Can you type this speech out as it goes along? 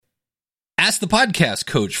Ask the Podcast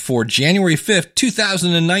Coach for January 5th,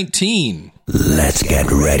 2019. Let's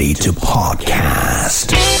get ready to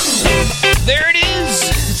podcast. There it is.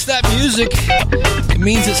 It's that music. It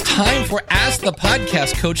means it's time for Ask the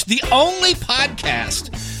Podcast Coach, the only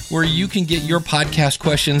podcast where you can get your podcast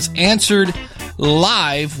questions answered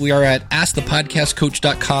live. We are at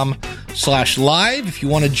askthepodcastcoach.com/live. If you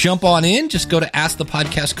want to jump on in, just go to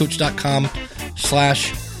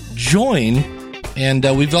askthepodcastcoach.com/join. And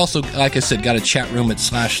we've also, like I said, got a chat room at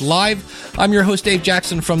 /live. I'm your host, Dave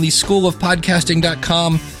Jackson from the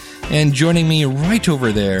schoolofpodcasting.com. And joining me right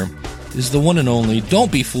over there is the one and only,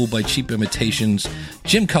 don't be fooled by cheap imitations,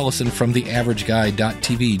 Jim Cullison from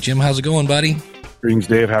theaverageguy.tv. Jim, how's it going, buddy? Greetings,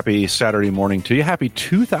 Dave. Happy Saturday morning to you. Happy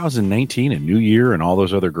 2019 and New Year and all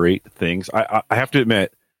those other great things. I have to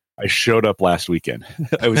admit, I showed up last weekend.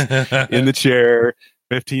 I was in the chair,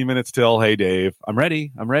 15 minutes till. Hey, Dave, I'm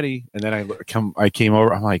ready. And then I came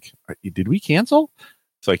over. I'm like, did we cancel?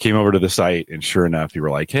 So I came over to the site, and sure enough, you were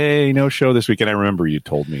like, hey, no show this weekend. I remember you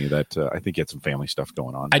told me that I think you had some family stuff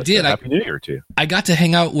going on. I did. Happy New Year to you. I got to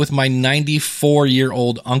hang out with my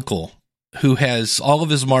 94-year-old uncle, who has all of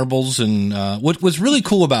his marbles. And what was really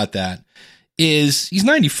cool about that is he's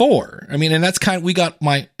 94. I mean, and that's we got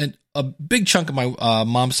a big chunk of my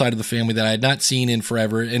mom's side of the family that I had not seen in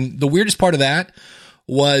forever. And the weirdest part of that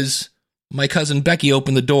was my cousin Becky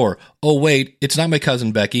opened the door. Oh, wait, it's not my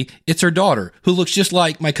cousin Becky. It's her daughter, who looks just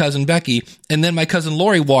like my cousin Becky. And then my cousin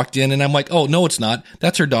Lori walked in, and I'm like, oh, no, it's not.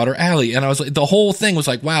 That's her daughter, Allie. And I was like, the whole thing was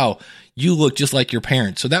like, wow, you look just like your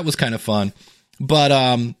parents. So that was kind of fun. But,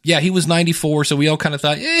 yeah, he was 94, so we all kind of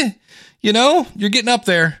thought, you're getting up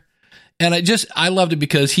there. And I loved it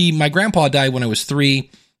because my grandpa died when I was 3,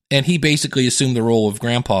 and he basically assumed the role of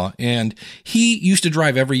grandpa. And he used to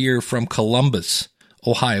drive every year from Columbus,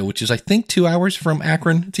 Ohio, which is, I think, 2 hours from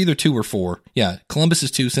Akron. It's either 2 or 4. Yeah, Columbus is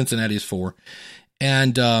 2, Cincinnati is 4.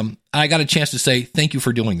 And I got a chance to say thank you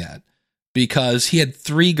for doing that, because he had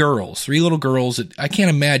 3 little girls. That I can't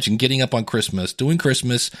imagine getting up on Christmas, doing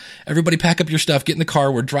Christmas. Everybody pack up your stuff, get in the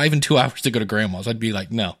car. We're driving 2 hours to go to grandma's. I'd be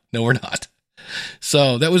like, no, we're not.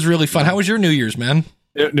 So that was really fun. How was your New Year's, man?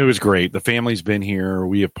 It was great. The family's been here.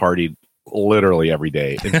 We have partied literally every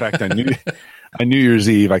day. In fact, on New Year's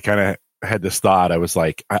Eve, I kind of had this thought. I was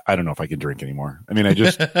like, I don't know if I can drink anymore. I mean, I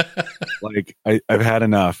just I've had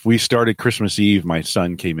enough. We started Christmas Eve. My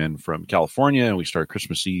son came in from California, and we started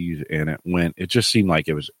Christmas Eve, and it just seemed like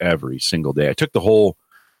it was every single day. I took the whole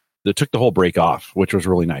break off, which was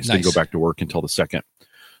really nice. Didn't go back to work until the 2nd.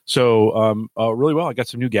 So really well. I got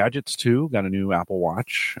some new gadgets too. Got a new Apple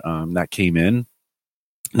Watch that came in.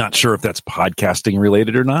 Not sure if that's podcasting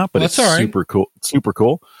related or not, but it's all right. Super cool. Super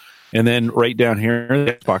cool. And then right down here,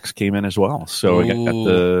 the Xbox came in as well. So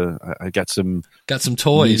I got some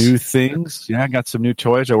toys, new things. Yeah, I got some new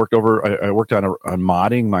toys. I worked on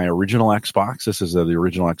modding my original Xbox. This is the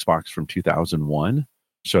original Xbox from 2001.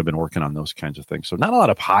 So I've been working on those kinds of things. So not a lot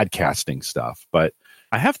of podcasting stuff, but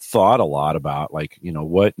I have thought a lot about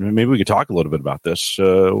what. Maybe we could talk a little bit about this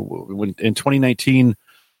when in 2019.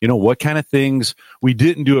 What kind of things we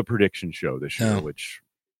didn't do a prediction show this year, which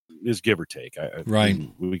is give or take. Right.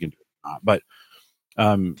 We can do it, but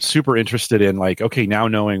super interested in now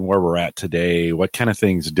knowing where we're at today, what kind of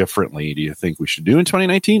things differently do you think we should do in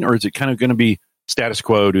 2019? Or is it kind of going to be status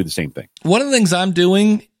quo, do the same thing? One of the things I'm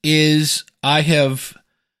doing is it's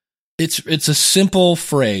a simple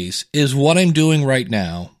phrase, is what I'm doing right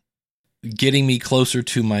now getting me closer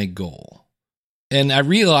to my goal? And I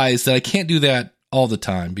realize that I can't do that all the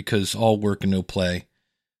time, because all work and no play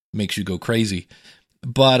makes you go crazy.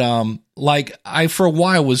 But I for a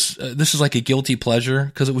while was this is like a guilty pleasure,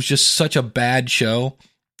 because it was just such a bad show.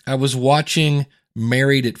 I was watching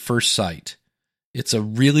Married at First Sight. It's a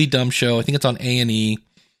really dumb show. I think it's on A&E,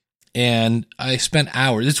 and I spent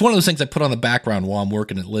hours. It's one of those things I put on the background while I'm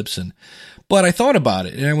working at Libsyn. But I thought about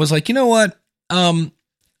it, and I was like, you know what? I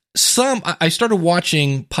started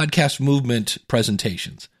watching podcast movement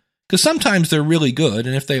presentations, because sometimes they're really good,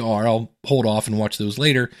 and if they are, I'll hold off and watch those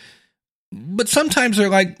later. But sometimes they're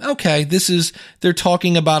like, okay, they're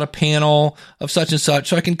talking about a panel of such and such,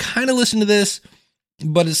 so I can kind of listen to this,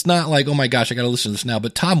 but it's not like, oh my gosh, I got to listen to this now.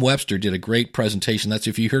 But Tom Webster did a great presentation. That's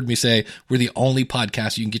if you heard me say we're the only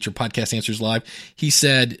podcast you can get your podcast answers live. He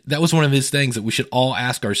said that was one of his things that we should all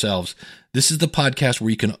ask ourselves. This is the podcast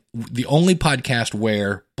where the only podcast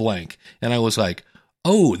where blank. And I was like,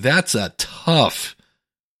 oh, that's a tough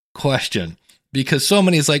question. Because so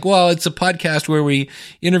many is like, well, it's a podcast where we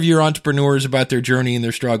interview entrepreneurs about their journey and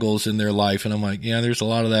their struggles in their life. And I'm like, yeah, there's a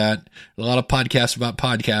lot of that. A lot of podcasts about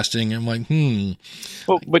podcasting. I'm like,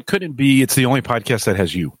 Well, but could it be it's the only podcast that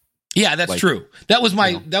has you? Yeah, that's Like, true. That was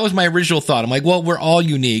my original thought. I'm like, well, we're all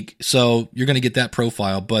unique, so you're going to get that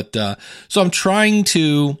profile. But so I'm trying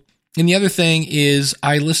to. And the other thing is,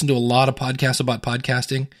 I listen to a lot of podcasts about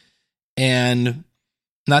podcasting, and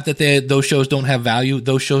not that those shows don't have value.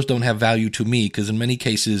 Those shows don't have value to me because in many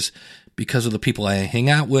cases, because of the people I hang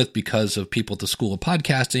out with, because of people at the School of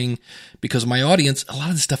Podcasting, because of my audience, a lot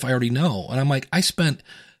of the stuff I already know. And I'm like, I spent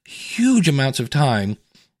huge amounts of time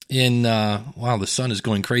in, wow, the sun is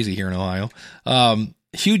going crazy here in Ohio.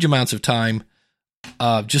 Huge amounts of time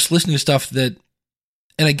just listening to stuff that,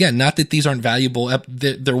 and again, not that these aren't valuable,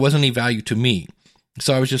 there wasn't any value to me.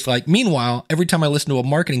 So I was just like, meanwhile, every time I listen to a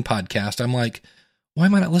marketing podcast, I'm like, why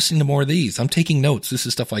am I not listening to more of these? I'm taking notes. This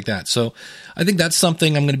is stuff like that. So I think that's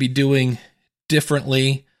something I'm going to be doing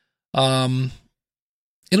differently. It'll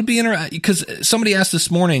be interesting because somebody asked this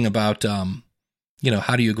morning about,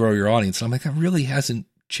 how do you grow your audience? And I'm like, that really hasn't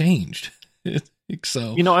changed.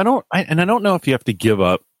 So, I don't know if you have to give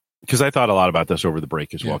up, because I thought a lot about this over the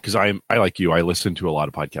break as well. Because I like you, I listen to a lot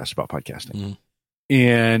of podcasts about podcasting.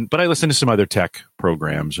 But I listen to some other tech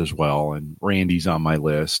programs as well, and Randy's on my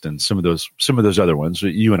list, and some of those other ones.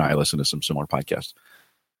 You and I listen to some similar podcasts,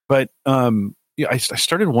 but I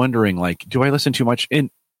started wondering, like, do I listen too much?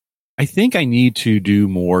 And I think I need to do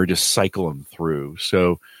more, just cycle them through.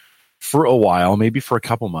 So for a while, maybe for a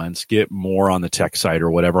couple months, get more on the tech side or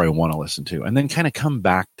whatever I want to listen to, and then kind of come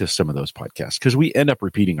back to some of those podcasts, because we end up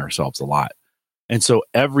repeating ourselves a lot. And so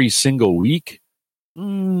every single week,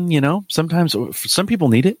 sometimes some people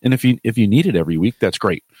need it. And if you need it every week, that's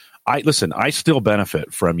great. I still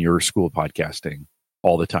benefit from your School of Podcasting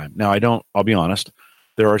all the time. Now I'll be honest.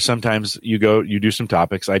 There are sometimes you do some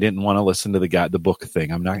topics. I didn't want to listen to the book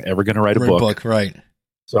thing. I'm not ever going to write a book. Right.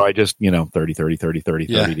 So I just, 30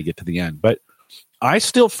 to get to the end. But I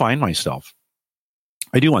still find myself,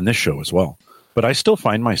 I do on this show as well, but I still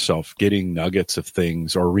find myself getting nuggets of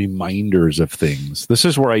things or reminders of things. This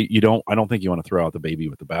is where I don't think you want to throw out the baby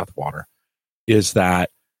with the bathwater, is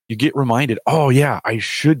that you get reminded, oh yeah, I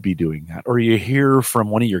should be doing that. Or you hear from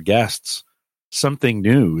one of your guests something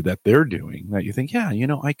new that they're doing that you think, yeah,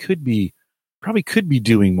 I probably could be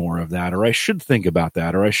doing more of that, or I should think about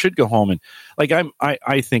that, or I should go home and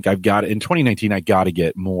I think I've got in 2019, I got to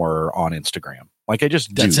get more on Instagram. Like I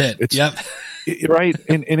just do. That's it. It's, yep. Right.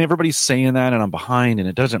 And everybody's saying that, and I'm behind, and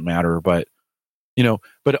it doesn't matter, but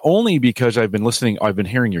only because I've been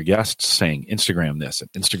hearing your guests saying Instagram this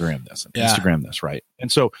and Instagram this and Instagram this. Right.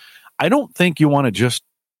 And so I don't think you want to just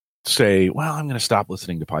say, well, I'm going to stop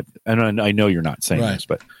listening to podcasts. And I know you're not saying this,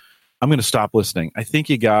 but I'm going to stop listening. I think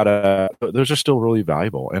those are still really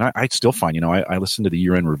valuable. And I still find, I listened to the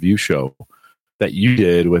year-end review show that you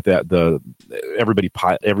did with everybody's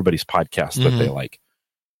podcast that they like.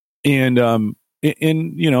 And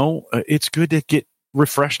it's good to get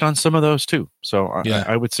refreshed on some of those too. So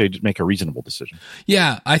I would say just make a reasonable decision.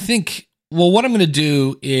 Yeah. I think, what I'm going to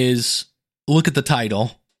do is look at the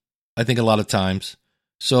title. I think a lot of times.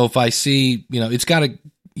 So if I see, it's got to,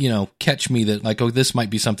 catch me that like, oh, this might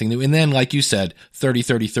be something new. And then, like you said, 30,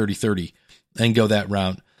 30, 30, 30 and go that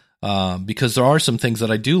route. Because there are some things that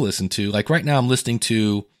I do listen to. Like right now I'm listening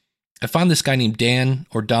to, I found this guy named Don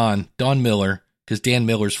Miller, because Dan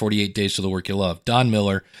Miller's 48 Days to the Work You Love. Don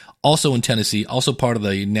Miller, also in Tennessee, also part of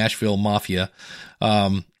the Nashville Mafia,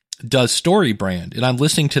 does Story Brand. And I'm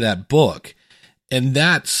listening to that book, and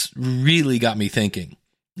that's really got me thinking.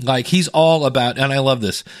 Like he's all about, and I love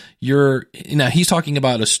this. He's talking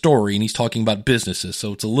about a story and he's talking about businesses,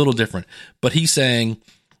 so it's a little different. But he's saying,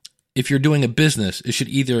 if you're doing a business, it should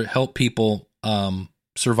either help people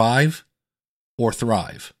survive or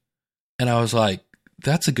thrive. And I was like,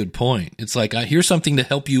 that's a good point. It's like, here's something to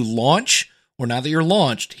help you launch, or now that you're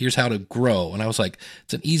launched, here's how to grow. And I was like,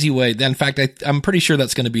 it's an easy way. In fact, I'm pretty sure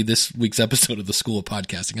that's going to be this week's episode of the School of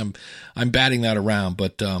Podcasting. I'm batting that around,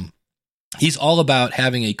 but he's all about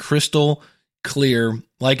having a crystal clear,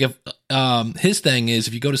 like if his thing is,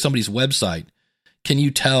 if you go to somebody's website, can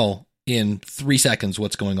you tell in 3 seconds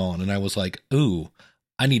what's going on? And I was like, ooh,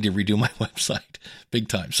 I need to redo my website big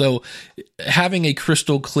time. So having a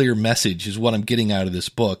crystal clear message is what I'm getting out of this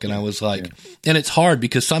book. And I was like, and it's hard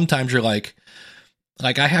because sometimes you're like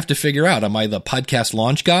I have to figure out, am I the podcast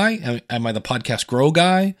launch guy? Am I the podcast grow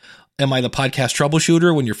guy? Am I the podcast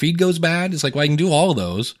troubleshooter when your feed goes bad? It's like, well, I can do all of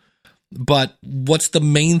those. But what's the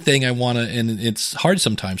main thing I want to, and it's hard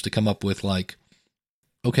sometimes to come up with like,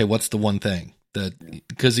 okay, what's the one thing that,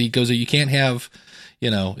 because he goes, you can't have,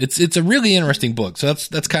 it's a really interesting book. So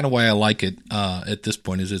that's kind of why I like it at this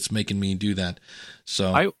point, is it's making me do that.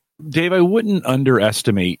 So Dave, I wouldn't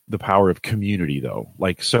underestimate the power of community though.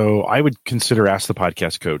 Like, so I would consider Ask the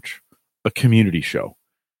Podcast Coach a community show.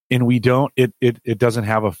 and we don't, it doesn't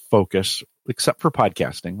have a focus except for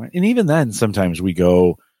podcasting. Right? And even then, sometimes we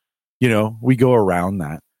go around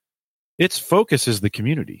that. Its focus is the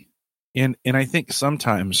community. And I think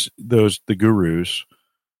sometimes the gurus,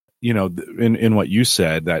 in what you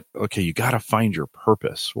said, that, okay, you got to find your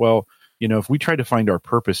purpose. Well, if we try to find our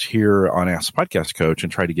purpose here on Ask Podcast Coach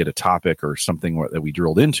and try to get a topic or something that we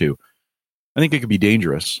drilled into, I think it could be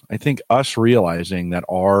dangerous. I think us realizing that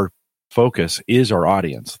our focus is our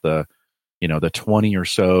audience, the 20 or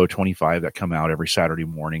so, 25 that come out every Saturday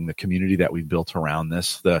morning, the community that we've built around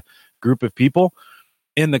this, the group of people,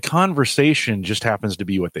 and the conversation just happens to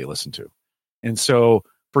be what they listen to. And so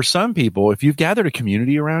for some people, if you've gathered a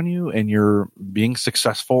community around you and you're being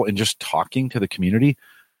successful in just talking to the community,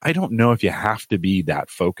 I don't know if you have to be that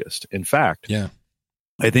focused. In fact, yeah,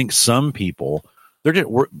 I think some people,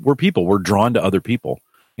 we're drawn to other people.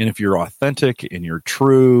 And if you're authentic and you're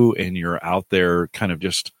true and you're out there kind of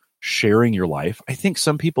just sharing your life, I think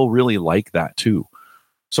some people really like that too.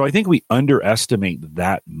 So I think we underestimate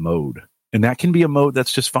that mode. And that can be a mode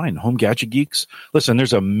that's just fine. Home Gadget Geeks. Listen,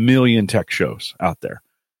 there's a million tech shows out there,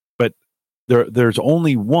 but there's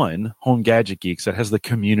only one Home Gadget Geeks that has the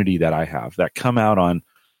community that I have, that come out on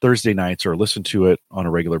Thursday nights or listen to it on a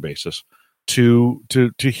regular basis to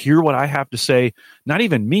hear what I have to say. Not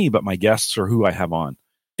even me, but my guests or who I have on.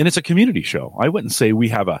 And it's a community show. I wouldn't say we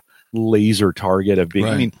have a laser target of being,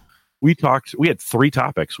 right. I mean, we had 3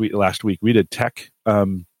 topics last week. We did tech.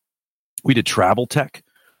 We did travel tech.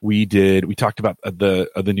 We talked about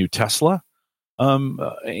the new Tesla. And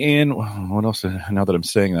what else? Now that I'm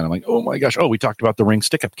saying that, I'm like, oh my gosh. Oh, we talked about the Ring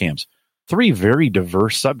stick-up cams. 3 very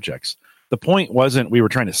diverse subjects. The point wasn't we were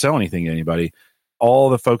trying to sell anything to anybody. All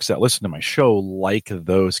the folks that listen to my show like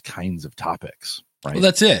those kinds of topics. Right. Well,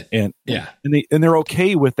 that's it. And yeah. And they're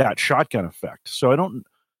okay with that shotgun effect. So I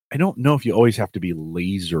don't know if you always have to be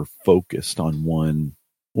laser focused on one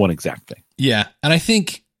exact thing. Yeah. And I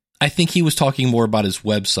think he was talking more about his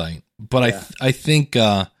website, but yeah. I think,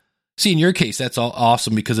 see, in your case, that's all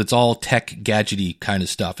awesome because it's all tech gadgety kind of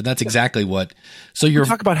stuff. And that's exactly what, so you're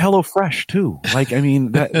talk about HelloFresh too. Like, I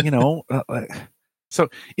mean, that, so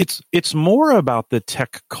it's more about the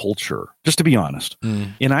tech culture, just to be honest.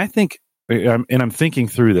 And I think, and I'm thinking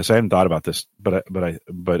through this, I hadn't thought about this,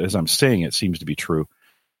 but as I'm saying, it seems to be true.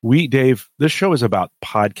 Dave, this show is about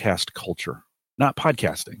podcast culture, not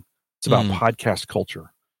podcasting. It's about podcast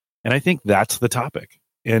culture. And I think that's the topic.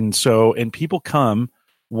 And people come,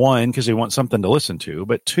 1, because they want something to listen to,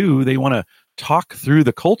 but 2, they want to talk through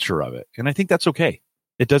the culture of it. And I think that's okay.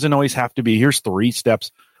 It doesn't always have to be, here's 3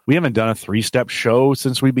 steps. We haven't done a 3-step show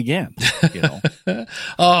since we began.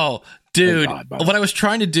 Oh, dude. What I was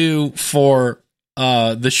trying to do for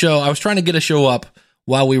the show, I was trying to get a show up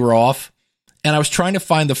while we were off. And I was trying to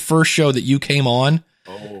find the first show that you came on.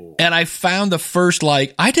 Oh. And I found the first,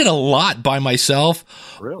 I did a lot by myself.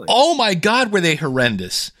 Really? Oh my God, were they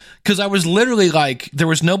horrendous? Because I was literally there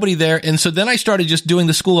was nobody there. And so then I started just doing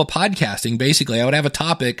the school of podcasting. Basically, I would have a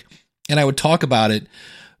topic and I would talk about it.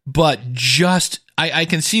 But I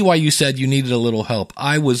can see why you said you needed a little help.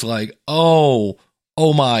 I was like, oh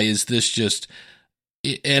my, is this just,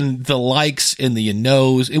 and the likes and the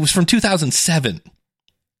knows. It was from 2007.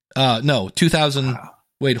 No, 2000. Wow.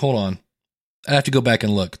 Wait, hold on. I'd have to go back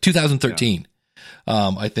and look. 2013,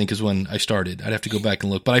 I think, is when I started. I'd have to go back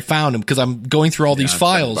and look. But I found him because I'm going through all these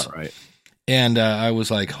files. Right. And I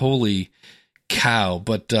was like, holy cow.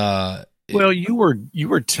 But well, you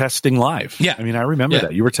were testing live. Yeah. I mean, I remember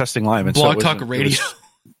that. You were testing live. And Blog Talk Radio.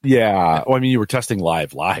 Yeah. Well, I mean, you were testing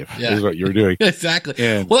live. Yeah. Is what you were doing. Exactly.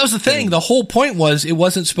 Well, that was the thing. The whole point was it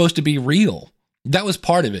wasn't supposed to be real. That was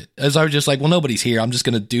part of it. As I was just like, well, nobody's here. I'm just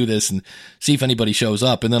going to do this and see if anybody shows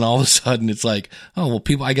up. And then all of a sudden it's like, oh, well,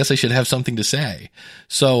 people, I guess I should have something to say.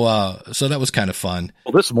 So that was kind of fun.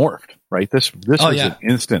 Well, this morphed, right? This was an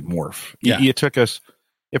instant morph. Yeah.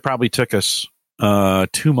 It probably took us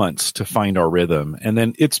 2 months to find our rhythm. And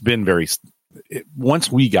then it's been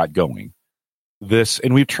once we got going,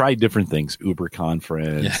 and we've tried different things, Uber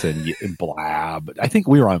Conference and Blab. I think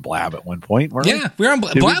we were on Blab at one point, weren't we? Yeah, we were on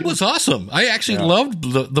Blab. Blab was awesome. I actually loved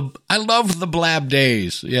I loved the Blab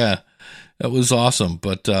days. Yeah, that was awesome.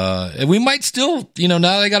 But and we might still, now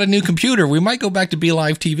that I got a new computer, we might go back to Be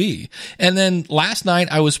Live TV. And then last night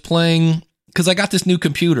I was playing, because I got this new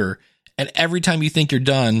computer, and every time you think you're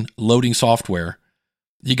done loading software,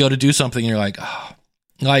 you go to do something and you're like,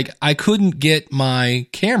 I couldn't get my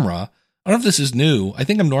camera. I don't know if this is new. I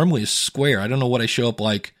think I'm normally a square. I don't know what I show up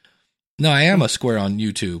like. No, I am a square on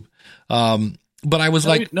YouTube. But I was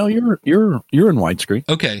you're in widescreen.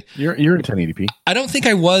 Okay. You're in 1080p. I don't think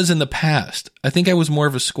I was in the past. I think I was more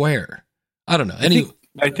of a square. I don't know.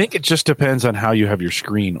 I think it just depends on how you have your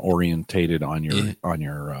screen orientated on your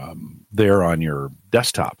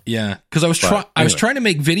desktop. Yeah, because I was trying to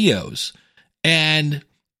make videos, and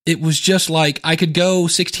it was just like I could go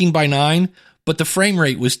 16:9, but the frame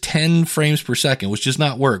rate was 10 frames per second, which does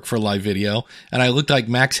not work for live video. And I looked like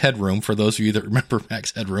Max Headroom, for those of you that remember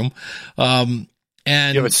Max Headroom.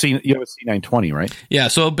 And you have a C920, right? Yeah.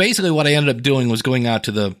 So basically, what I ended up doing was going out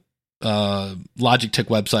to the Logitech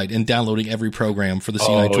website and downloading every program for the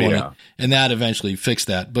C920, and that eventually fixed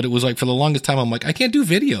that. But it was like for the longest time, I'm like, I can't do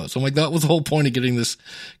videos. I'm like, that was the whole point of getting this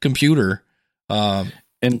computer. And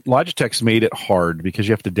Logitech's made it hard because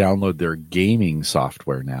you have to download their gaming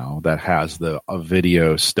software now that has the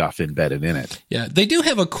video stuff embedded in it. Yeah, they do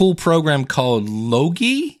have a cool program called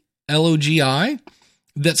Logi, Logi,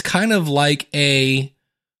 that's kind of like a,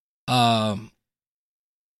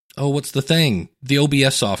 what's the thing? The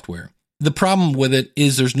OBS software. The problem with it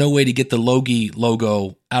is there's no way to get the Logi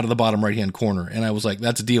logo out of the bottom right-hand corner. And I was like,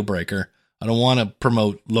 that's a deal breaker. I don't want to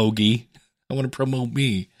promote Logi. I want to promote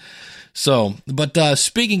me. So, but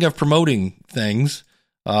speaking of promoting things,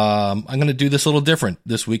 I'm going to do this a little different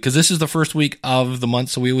this week because this is the first week of the month,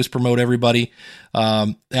 so we always promote everybody.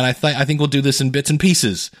 And I think we'll do this in bits and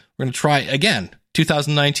pieces. We're going to try again,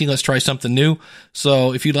 2019. Let's try something new.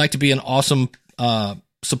 So, if you'd like to be an awesome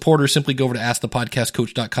supporter, simply go over to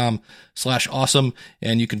askthepodcastcoach.com/awesome,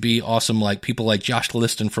 and you can be awesome like people like Josh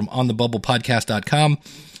Liston from onthebubblepodcast.com.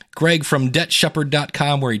 Greg from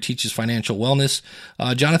debtshepherd.com, where he teaches financial wellness.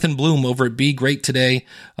 Jonathan Bloom over at Be Great Today.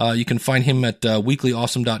 You can find him at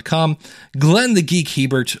weeklyawesome.com. Glenn the Geek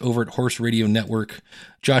Hebert over at Horse Radio Network.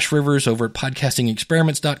 Josh Rivers over at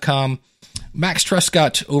podcastingexperiments.com. Max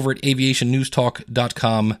Truscott over at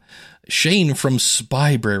aviationnewstalk.com. Shane from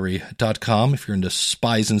spybrary.com, if you're into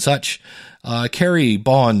spies and such. Carrie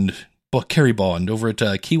Bond over at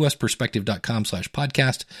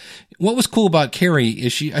keywestperspective.com/podcast. What was cool about Carrie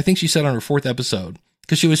is I think she said on her 4th episode,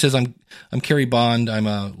 because she always says, I'm Carrie Bond, I'm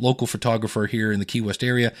a local photographer here in the Key West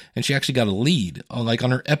area, and she actually got a lead on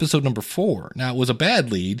her episode number 4. Now, it was a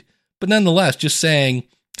bad lead, but nonetheless, just saying,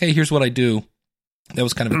 hey, here's what I do. That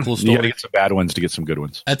was kind of a cool story. You got to get some bad ones to get some good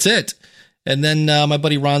ones. That's it. And then my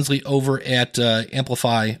buddy Ronsley over at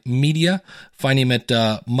Amplify Media. Find him at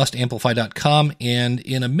mustamplify.com. And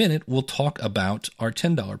in a minute, we'll talk about our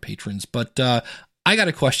 $10 patrons. But I got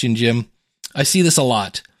a question, Jim. I see this a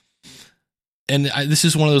lot. And this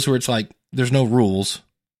is one of those where it's like, there's no rules.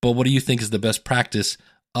 But what do you think is the best practice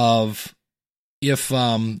of if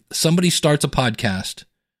somebody starts a podcast,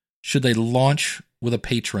 should they launch with a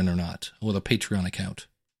patron or not, with a Patreon account?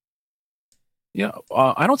 Yeah,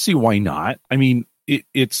 I don't see why not. I mean, I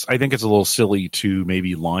think it's a little silly to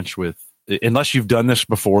maybe launch with, unless you've done this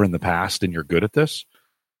before in the past and you're good at this.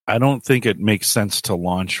 I don't think it makes sense to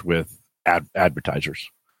launch with advertisers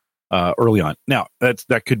early on. Now,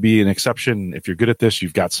 that could be an exception. If you're good at this,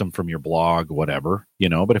 you've got some from your blog, whatever,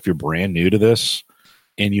 but if you're brand new to this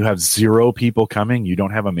and you have 0 people coming, you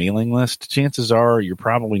don't have a mailing list, chances are you're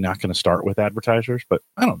probably not going to start with advertisers. But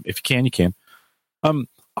I don't know. If you can, you can.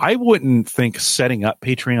 I wouldn't think setting up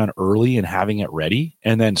Patreon early and having it ready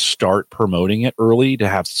and then start promoting it early to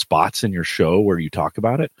have spots in your show where you talk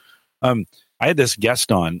about it. I had this guest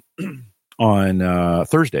on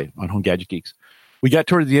Thursday on Home Gadget Geeks. We got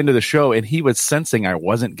toward the end of the show and he was sensing I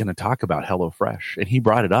wasn't going to talk about HelloFresh, and he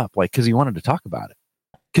brought it up because he wanted to talk about it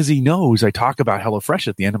because he knows I talk about HelloFresh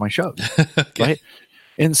at the end of my shows. Okay. Right.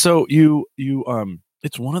 And so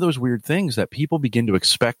it's one of those weird things that people begin to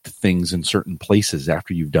expect things in certain places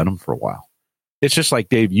after you've done them for a while. It's just like,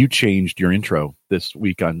 Dave, you changed your intro this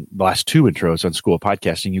week on the last 2 intros on School of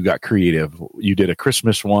Podcasting. You got creative. You did a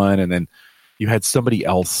Christmas one, and then you had somebody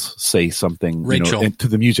else say something, Rachel, to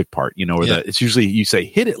the music part, it's usually you say,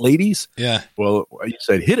 hit it, ladies. Yeah. Well, you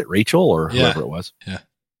said, hit it, Rachel, or whoever it was. Yeah.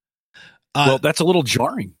 Well, that's a little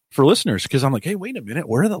jarring for listeners because I'm like, hey, wait a minute,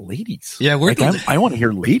 where are the ladies? Yeah, I want to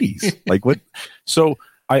hear ladies. Like what? So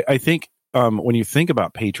I think when you think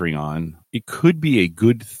about Patreon, it could be a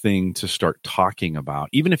good thing to start talking about,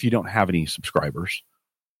 even if you don't have any subscribers,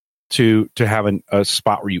 to have a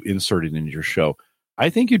spot where you insert it into your show. I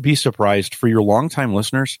think you'd be surprised for your longtime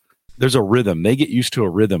listeners. There's a rhythm. They get used to a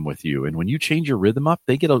rhythm with you. And when you change your rhythm up,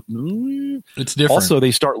 they get it's different. Also, they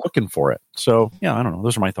start looking for it. So, yeah, I don't know.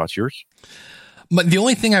 Those are my thoughts. Yours? But the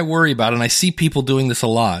only thing I worry about, and I see people doing this a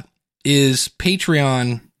lot, is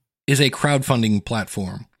Patreon is a crowdfunding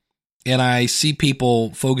platform. And I see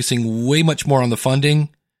people focusing way much more on the funding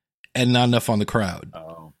and not enough on the crowd.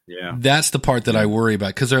 Oh, yeah. That's the part that I worry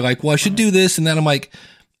about, because they're like, well, I should do this. And then I'm like,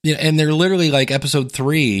 and they're literally like episode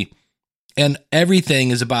 3, and everything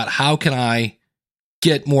is about how can I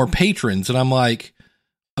get more patrons? And I'm like,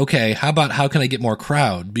 okay, how can I get more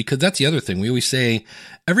crowd? Because that's the other thing. We always say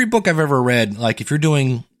every book I've ever read, like if you're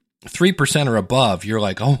doing 3% or above, you're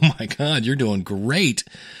like, oh my God, you're doing great.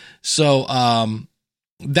 So,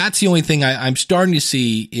 that's the only thing I'm starting to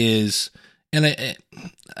see is, and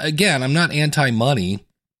again, I'm not anti-money.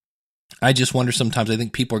 I just wonder sometimes, I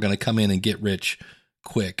think people are going to come in and get rich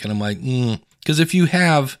quick. And I'm like, because if you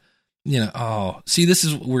have, this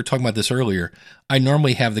is, we were talking about this earlier. I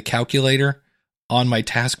normally have the calculator on my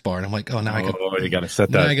taskbar and I'm like, you got to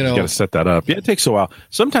set that. You got to set that up. Yeah. It takes a while.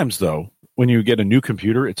 Sometimes though, when you get a new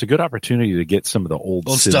computer, it's a good opportunity to get some of the old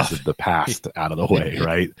sins stuff of the past out of the way,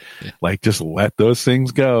 right? Yeah. Like just let those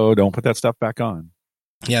things go. Don't put that stuff back on.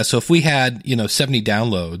 Yeah. So if we had, 70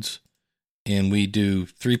 downloads and we do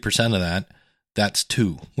 3% of that, that's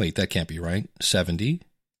 2. Wait, that can't be right. 70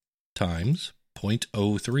 times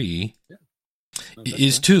 0.03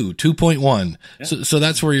 is 2.1. Yeah. So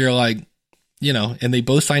that's where you're like, and they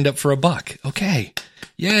both signed up for $1. Okay.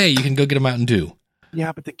 Yay. You can go get a Mountain Dew.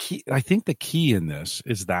 Yeah, but I think the key in this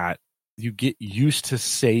is that you get used to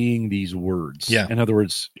saying these words. Yeah. In other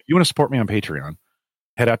words, if you want to support me on Patreon,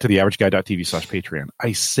 head out to theaverageguy.tv/Patreon.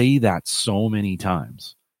 I say that so many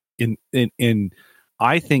times. In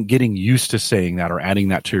I think getting used to saying that or adding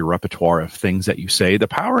that to your repertoire of things that you say, the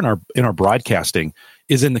power in our broadcasting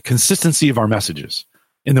is in the consistency of our messages,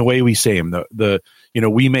 in the way we say them.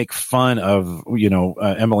 We make fun of,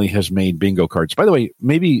 Emily has made bingo cards. By the way,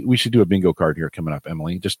 maybe we should do a bingo card here coming up,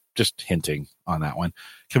 Emily, just hinting on that one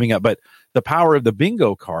coming up. But the power of the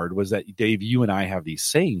bingo card was that, Dave, you and I have these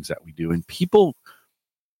sayings that we do, and people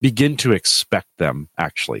begin to expect them.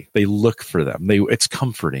 Actually, they look for them. It's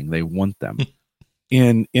comforting. They want them.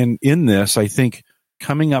 In this, I think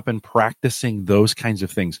coming up and practicing those kinds of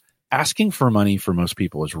things, asking for money for most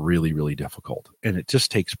people is really, really difficult, and it just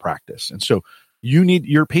takes practice. And so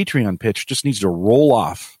your Patreon pitch just needs to roll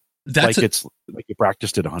off like you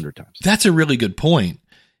practiced it 100 times. That's a really good point.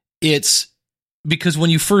 It's because when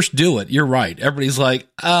you first do it, you're right. Everybody's like,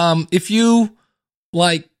 if you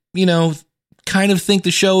kind of think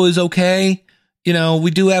the show is okay,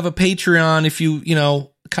 we do have a Patreon. If you,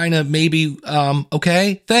 kind of maybe,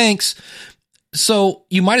 okay, thanks. So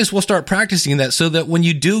you might as well start practicing that so that when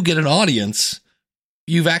you do get an audience,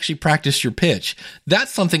 you've actually practiced your pitch.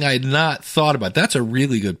 That's something I had not thought about. That's a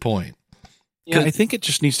really good point. Yeah, I think it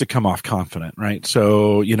just needs to come off confident, right?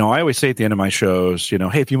 So, I always say at the end of my shows,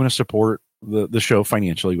 hey, if you want to support the show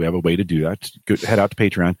financially, we have a way to do that. Head out to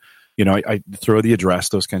Patreon. I throw the address,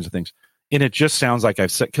 those kinds of things. And it just sounds like I've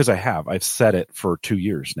said it for 2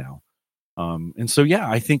 years now. And so, yeah,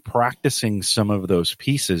 I think practicing some of those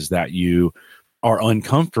pieces that you are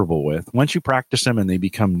uncomfortable with, once you practice them and they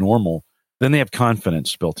become normal, then they have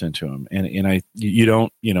confidence built into them. And you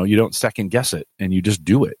don't second guess it, and you just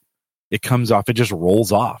do it. It comes off, it just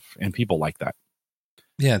rolls off, and people like that.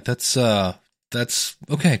 Yeah, that's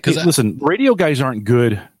okay. Listen, radio guys aren't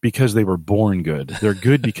good because they were born good. They're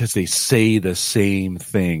good because they say the same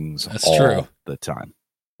things all the time,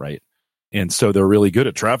 right? And so they're really good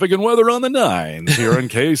at traffic and weather on the 9s here on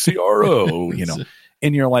KCRO,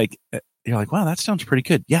 and you're like, wow, that sounds pretty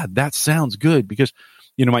good. Yeah, that sounds good because,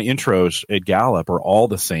 my intros at Gallup are all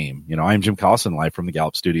the same. I'm Jim Collison, live from the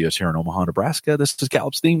Gallup studios here in Omaha, Nebraska. This is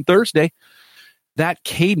Gallup's Theme Thursday. That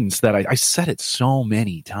cadence that I said it so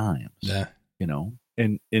many times,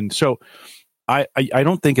 and so I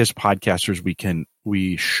don't think as podcasters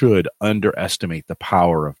we should underestimate the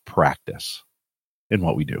power of practice in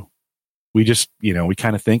what we do. We just, we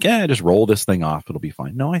kind of think, just roll this thing off. It'll be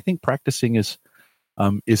fine. No, I think practicing is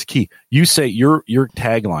key. You say your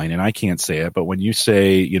tagline, and I can't say it, but when you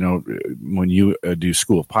say, when you do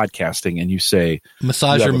School of Podcasting and you say,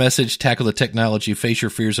 massage your message, tackle the technology, face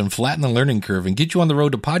your fears, and flatten the learning curve, and get you on the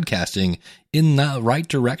road to podcasting in the right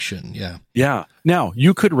direction. Yeah. Yeah. Now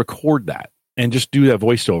you could record that and just do that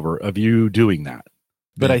voiceover of you doing that.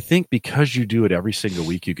 But I think because you do it every single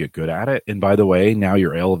week, you get good at it. And by the way, now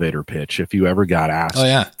your elevator pitch, if you ever got asked. Oh,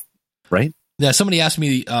 yeah. Right? Yeah, somebody asked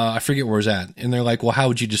me, I forget where it was at, and they're like, well, how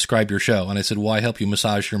would you describe your show? And I said, well, I help you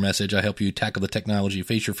massage your message. I help you tackle the technology,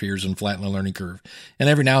 face your fears, and flatten the learning curve. And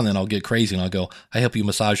every now and then I'll get crazy and I'll go, I help you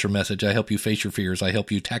massage your message. I help you face your fears. I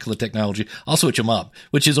help you tackle the technology. I'll switch them up,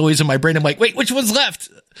 which is always in my brain. I'm like, wait, which one's left?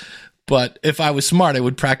 But if I was smart, I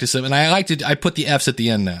would practice them. And I put the F's at the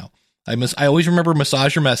end now. I always remember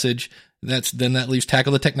massage your message. Then that leaves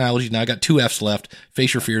tackle the technology. Now I got 2 F's left.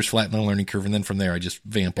 Face your fears, flatten the learning curve, and then from there I just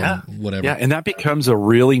vamp on whatever. Yeah, and that becomes a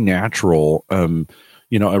really natural, a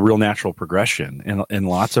real natural progression. And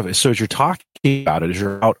lots of it. So as you're talking about it, as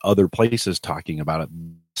you're out other places talking about it,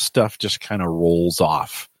 stuff just kind of rolls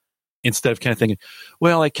off instead of kind of thinking,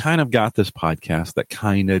 well, I kind of got this podcast that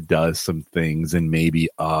kind of does some things and maybe,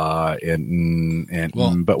 but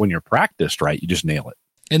when you're practiced right, you just nail it.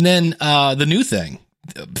 And then the new thing,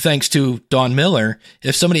 thanks to Don Miller,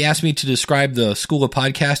 if somebody asked me to describe the School of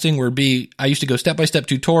Podcasting, I used to go step-by-step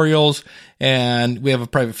tutorials, and we have a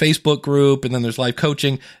private Facebook group, and then there's live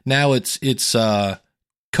coaching. Now it's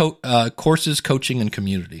courses, coaching, and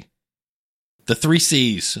community. The 3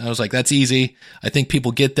 C's. I was like, that's easy. I think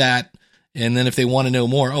people get that. And then if they want to know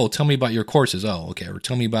more, tell me about your courses. Oh, okay. Or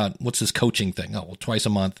tell me about what's this coaching thing? Oh, well, twice a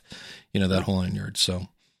month, that whole 9 yards. So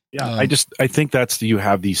yeah, I think you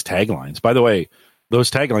have these taglines. By the way, those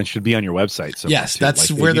taglines should be on your website. Yes, that's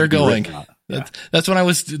like where they're going. That's when I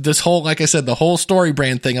was this whole, like I said, the whole story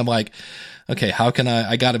brand thing. I'm like, okay, how can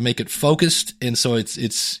I got to make it focused. And so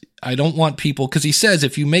I don't want people, cause he says,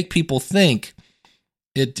 if you make people think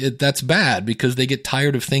that's bad because they get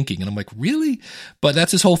tired of thinking. And I'm like, really? But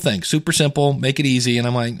that's his whole thing. Super simple, make it easy. And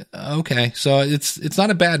I'm like, okay. So it's not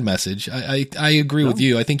a bad message. I agree with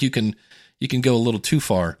you. I think you can go a little too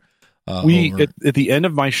far. At the end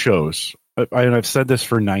of my shows, I've said this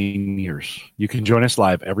for 9 years. You can join us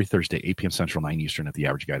live every Thursday, 8 p.m. Central, 9 Eastern at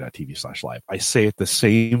theaverageguy.tv/live. I say it the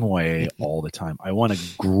same way all the time. I want to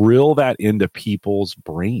grill that into people's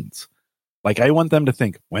brains. Like, I want them to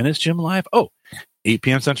think, when is Jim live? 8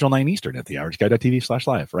 p.m. Central, 9 Eastern at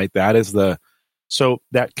theaverageguy.tv/live, right? So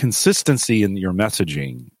that consistency in your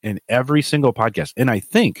messaging in every single podcast. And I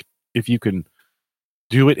think if you can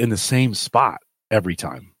do it in the same spot every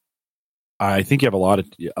time, I think you have a lot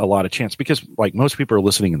of chance, because like most people are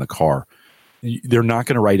listening in the car, they're not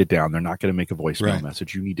going to write it down. They're not going to make a voicemail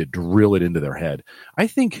message. You need to drill it into their head. I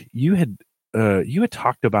think you had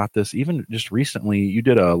talked about this even just recently. You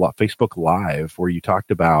did a Facebook Live where you talked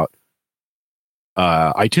about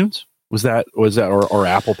iTunes. Was that or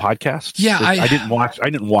Apple Podcasts? Yeah, I didn't watch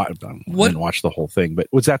the whole thing, but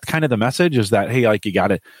was that kind of the message? Is that, hey, like you got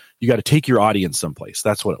to take your audience someplace?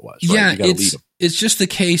 That's what it was. Right? Yeah, it's just the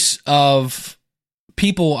case of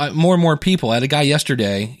people. More and more people. I had a guy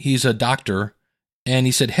yesterday. He's a doctor, and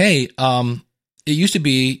he said, "Hey, it used to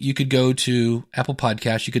be you could go to Apple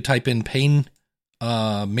Podcasts, you could type in pain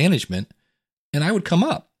management, and I would come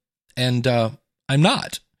up, and I'm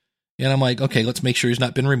not." And I'm like, okay, let's make sure he's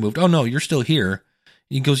not been removed. Oh, no, you're still here.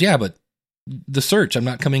 He goes, yeah, but the search, I'm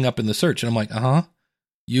not coming up in the search. And I'm like,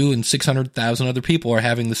 you and 600,000 other people are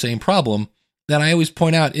having the same problem. Then I always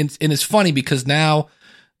point out, and it's funny because now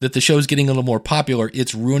that the show's getting a little more popular,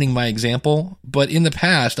 it's ruining my example. But in the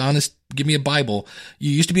past, honest, give me a Bible, you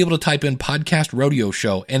used to be able to type in podcast rodeo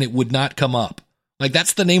show and it would not come up. Like,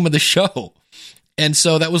 that's the name of the show. And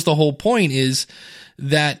so that was the whole point, is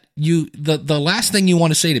that the last thing you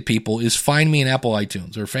want to say to people is find me in Apple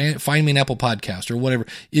iTunes or find me in Apple Podcast or whatever.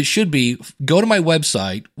 It should be, go to my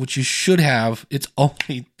website, which you should have. It's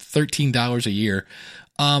only $13 a year.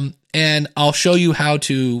 And I'll show you how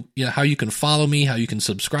you can follow me, how you can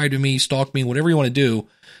subscribe to me, stalk me, whatever you want to do.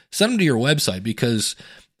 Send them to your website, because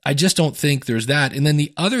I just don't think there's that. And then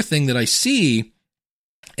the other thing that I see,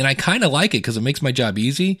 and I kind of like it because it makes my job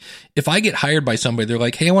easy. If I get hired by somebody, they're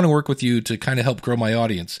like, hey, I want to work with you to kind of help grow my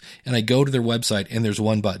audience. And I go to their website and there's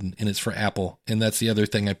one button and it's for Apple. And that's the other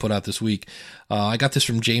thing I put out this week. I got this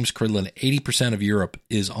from James Cridlin. 80% of Europe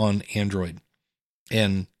is on Android.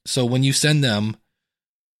 And so when you send them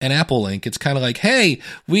an Apple link, it's kind of like, hey,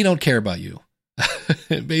 we don't care about you.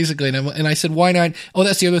 Basically. And I said, why not? Oh,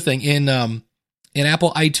 that's the other thing. In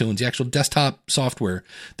Apple iTunes, the actual desktop software,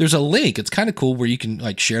 there's a link. It's kind of cool where you can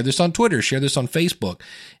like share this on Twitter, share this on Facebook.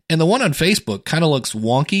 And the one on Facebook kind of looks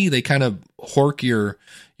wonky. They kind of hork your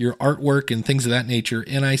artwork and things of that nature.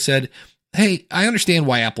 And I said, hey, I understand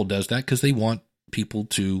why Apple does that, because they want people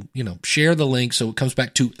to, share the link so it comes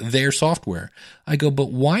back to their software. I go,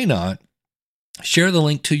 but why not share the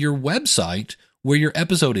link to your website where your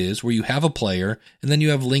episode is, where you have a player, and then you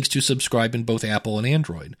have links to subscribe in both Apple and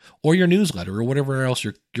Android, or your newsletter, or whatever else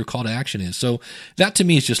your call to action is. So that to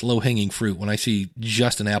me is just low-hanging fruit when I see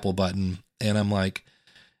just an Apple button, and I'm like,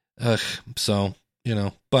 ugh. So,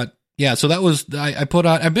 but yeah, so that was,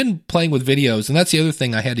 I've been playing with videos, and that's the other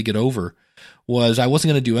thing I had to get over, was I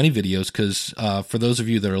wasn't going to do any videos because for those of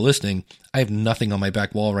you that are listening, I have nothing on my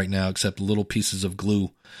back wall right now except little pieces of glue.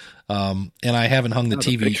 And I haven't hung the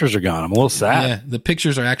TV. The pictures are gone. I'm a little sad. Yeah, the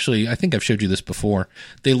pictures are actually, I think I've showed you this before.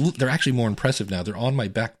 They're actually more impressive now. They're on my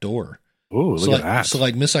back door. Oh, look at that. So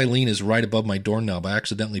like Miss Eileen is right above my doorknob. I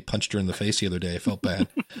accidentally punched her in the face the other day. I felt bad.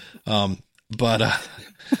 But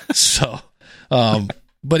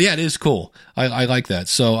yeah, it is cool. I like that.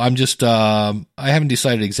 So I'm just, I haven't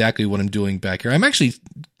decided exactly what I'm doing back here. I'm actually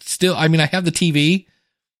still, I have the TV,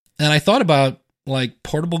 and I thought about like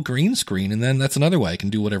portable green screen, and then that's another way I can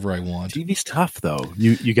do whatever I want. TV's tough though.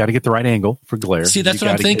 You got to get the right angle for glare. See, that's what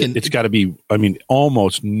I'm thinking. It's got to be, I mean,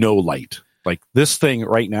 almost no light. Like this thing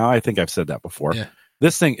right now, I think I've said that before. Yeah.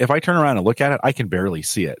 This thing, if I turn around and look at it, I can barely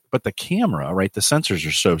see it. But the camera, right? The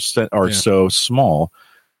sensors are so small.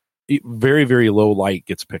 Very, very low light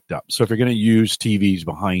gets picked up. So if you're going to use TVs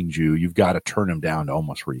behind you, you've got to turn them down to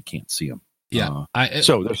almost where you can't see them. Yeah.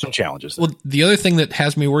 So there's some challenges there. Well, the other thing that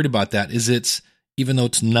has me worried about that is even though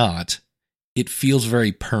it's not, it feels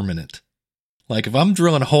very permanent. Like if I'm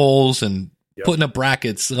drilling holes and putting up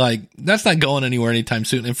brackets, like that's not going anywhere anytime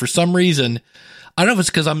soon. And for some reason, I don't know if it's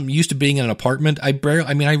because I'm used to being in an apartment. I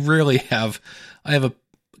rarely have. I have a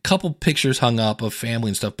couple pictures hung up of family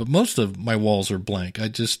and stuff, but most of my walls are blank. I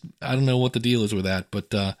don't know what the deal is with that,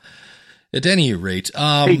 but at any rate,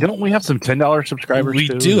 hey, don't we have some $10 subscribers? We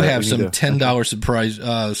do have some $10 surprise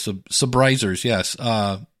subrisers, yes,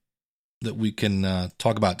 that we can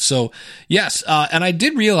talk about. So yes, and I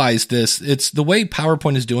did realize this. It's the way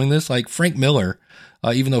PowerPoint is doing this. Like Frank Miller,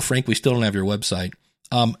 even though Frank, we still don't have your website.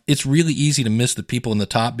 It's really easy to miss the people in the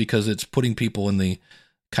top because it's putting people in the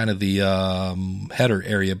kind of the header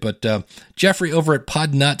area. But Jeffrey over at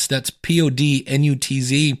Podnuts, that's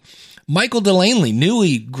Podnutz. Michael Delaney,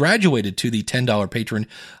 newly graduated to the $10 patron.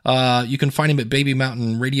 You can find him at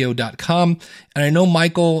babymountainradio.com. And I know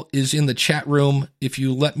Michael is in the chat room. If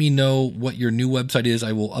you let me know what your new website is,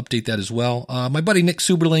 I will update that as well. My buddy Nick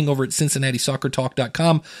Suberling over at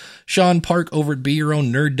CincinnatiSoccerTalk.com. Sean Park over at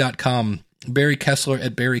BeYourOwnNerd.com. Barry Kessler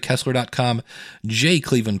at BarryKessler.com, Jay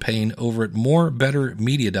Cleveland Payne over at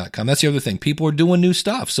MoreBetterMedia.com. That's the other thing. People are doing new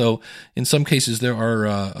stuff. So in some cases, there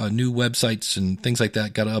are new websites and things like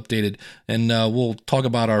that got updated. And we'll talk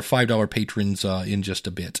about our $5 patrons in just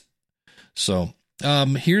a bit. So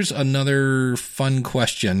here's another fun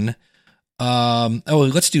question.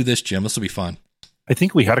 Let's do this, Jim. This will be fun. I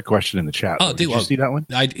think we had a question in the chat. Oh, did you see that one?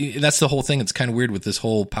 That's the whole thing. It's kind of weird with this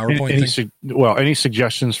whole PowerPoint thing. Any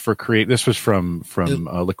suggestions for this was from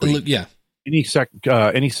Liquid. Yeah. Any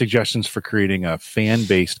suggestions for creating a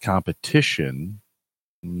fan-based competition?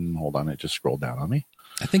 Hold on, it just scrolled down on me.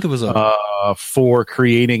 I think it was for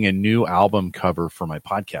creating a new album cover for my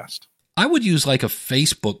podcast. I would use like a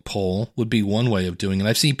Facebook poll would be one way of doing it.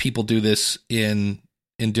 I've seen people do this in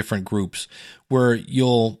different groups where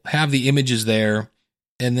you'll have the images there.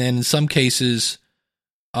 And then in some cases,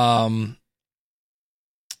 especially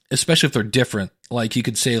if they're different, like you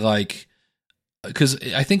could say like, because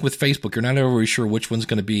I think with Facebook, you're not really sure which one's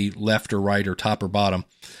going to be left or right or top or bottom,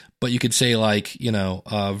 but you could say like,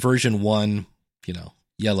 version 1,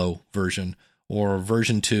 yellow version, or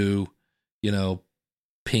version 2,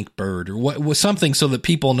 pink bird, or what was something so that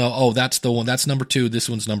people know, oh, that's the one, that's number 2, this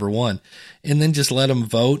one's number 1, and then just let them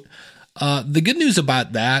vote. The good news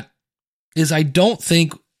about that is I don't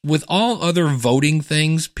think with all other voting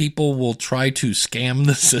things, people will try to scam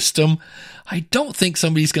the system. I don't think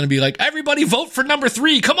somebody's going to be like, everybody vote for number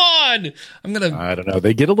 3. Come on. I don't know.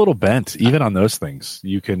 They get a little bent even on those things.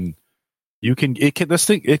 It can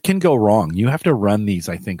go wrong. You have to run these,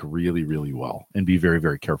 I think, really, really well and be very,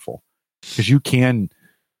 very careful because you can,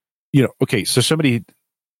 okay, so somebody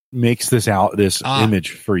makes this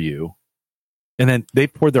image for you and then they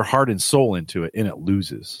poured their heart and soul into it and it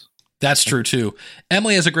loses. That's true, too.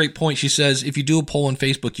 Emily has a great point. She says, if you do a poll on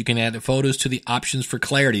Facebook, you can add photos to the options for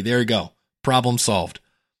clarity. There you go. Problem solved.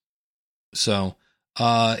 So,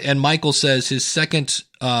 and Michael says his second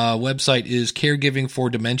website is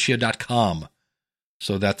caregivingfordementia.com.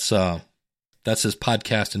 So that's his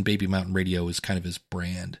podcast, and Baby Mountain Radio is kind of his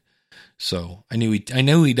brand. So I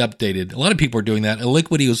know he'd updated. A lot of people are doing that.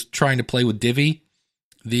 Liquid, was trying to play with Divi,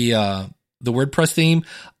 the WordPress theme.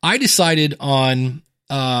 I decided on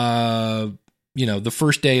the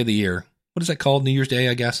first day of the year. What is that called? New Year's Day,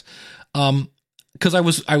 I guess. Because I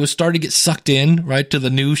was starting to get sucked in, right, to the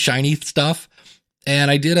new shiny stuff.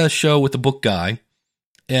 And I did a show with the book guy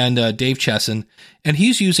and Dave Chesson, and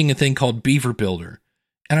he's using a thing called Beaver Builder.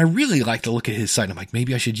 And I really like to look at his site. I'm like,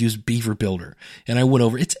 maybe I should use Beaver Builder. And I went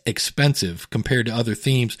over, it's expensive compared to other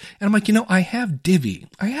themes. And I'm like, I have Divi.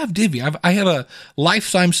 I have a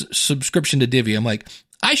lifetime subscription to Divi. I'm like,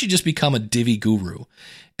 I should just become a Divi guru.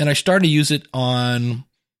 And I started to use it on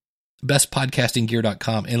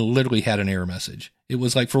bestpodcastinggear.com and literally had an error message. It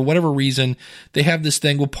was like, for whatever reason, they have this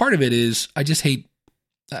thing. Well, part of it is I just hate,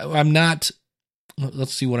 let's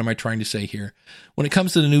see, what am I trying to say here? When it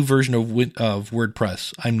comes to the new version of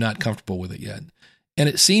WordPress, I'm not comfortable with it yet. And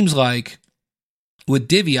it seems like with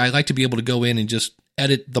Divi, I like to be able to go in and just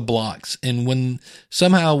edit the blocks. And when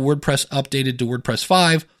somehow WordPress updated to WordPress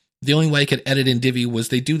 5, the only way I could edit in Divi was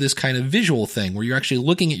they do this kind of visual thing where you're actually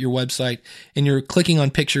looking at your website and you're clicking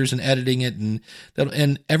on pictures and editing it.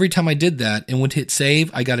 And every time I did that and would hit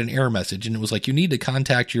save, I got an error message. And it was like, you need to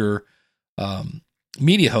contact your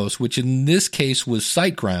media host, which in this case was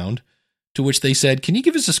SiteGround, to which they said, can you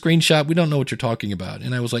give us a screenshot? We don't know what you're talking about.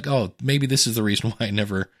 And I was like, oh, maybe this is the reason why I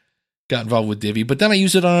never got involved with Divi. But then I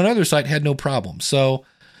used it on another site, had no problem. So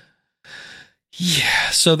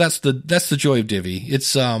yeah, so that's the joy of Divi.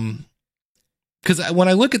 It's because when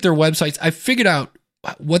I look at their websites, I figured out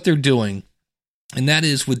what they're doing, and that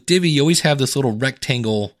is with Divi, you always have this little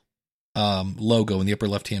rectangle logo in the upper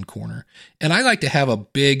left-hand corner. And I like to have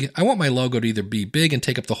I want my logo to either be big and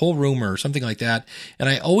take up the whole room or something like that. And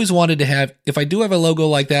I always wanted to have, if I do have a logo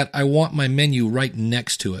like that, I want my menu right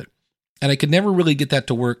next to it. And I could never really get that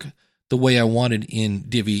to work the way I wanted in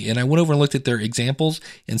Divi. And I went over and looked at their examples.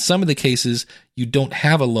 In some of the cases, you don't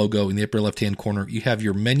have a logo in the upper left-hand corner. You have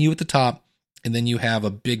your menu at the top, and then you have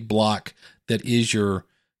a big block that is your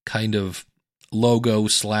kind of logo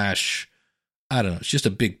 / I don't know. It's just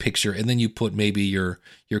a big picture. And then you put maybe your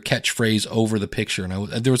catchphrase over the picture. And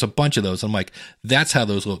there was a bunch of those. I'm like, that's how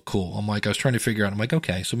those look cool. I'm like, I was trying to figure out, I'm like,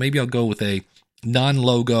 okay, so maybe I'll go with a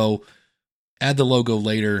non-logo, add the logo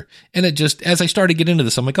later. And it just, as I started to get into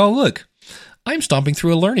this, I'm like, oh, look, I'm stomping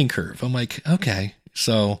through a learning curve. I'm like, okay.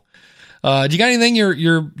 So, do you got anything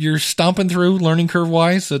you're stomping through learning curve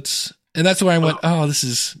wise? That's where I went, oh, this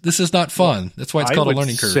is not fun. That's why it's called a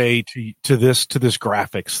learning curve. I would say to this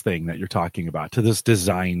graphics thing that you're talking about, to this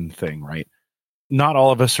design thing, right? Not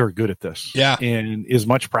all of us are good at this. Yeah. And as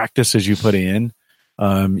much practice as you put in,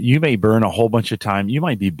 you may burn a whole bunch of time. You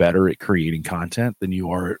might be better at creating content than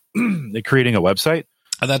you are at creating a website.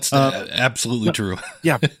 That's absolutely true.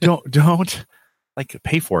 Yeah. Don't like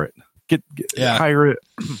pay for it. Hire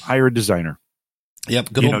a designer. Yep.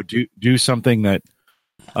 Do something that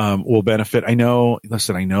will benefit. I know this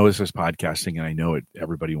is podcasting, and I know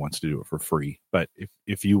everybody wants to do it for free. But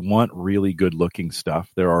if you want really good looking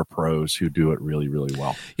stuff, there are pros who do it really, really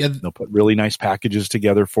well. Yeah, they'll put really nice packages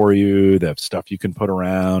together for you. They have stuff you can put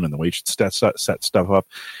around, and the way you should set stuff up.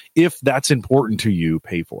 If that's important to you,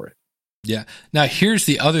 pay for it. Yeah. Now here's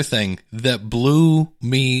the other thing that blew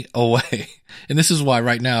me away, and this is why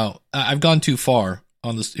right now I've gone too far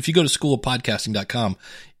on this. If you go to schoolofpodcasting.com,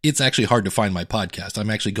 it's actually hard to find my podcast.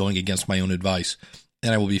 I'm actually going against my own advice,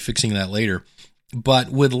 and I will be fixing that later. But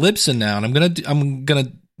with Libsyn now, and I'm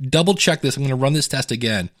gonna double check this. I'm gonna run this test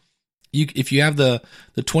again. If you have the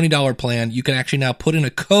 $20 plan, you can actually now put in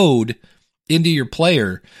a code into your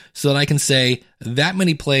player so that I can say that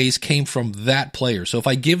many plays came from that player. So if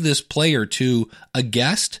I give this player to a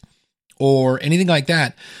guest or anything like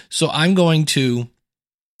that, so I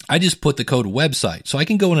just put the code website. So I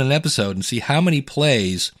can go in an episode and see how many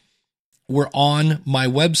plays were on my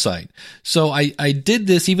website. So I did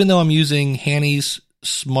this even though I'm using Hanny's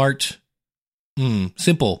simple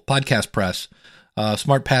podcast press,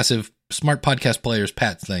 smart podcast players,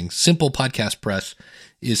 Pat's thing. Simple podcast press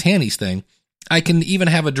is Hanny's thing. I can even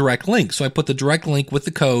have a direct link. So I put the direct link with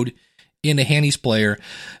the code into Hanny's player.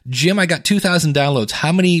 Jim, I got 2,000 downloads.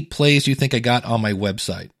 How many plays do you think I got on my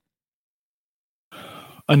website?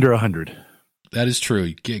 Under 100. That is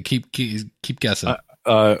true. Keep guessing.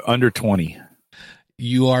 Under 20.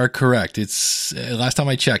 You are correct. It's last time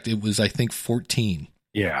I checked, it was I think 14.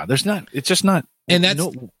 Yeah, it's just not. And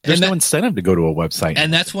there's no incentive to go to a website.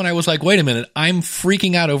 And that's when I was like, wait a minute, I'm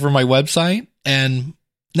freaking out over my website. And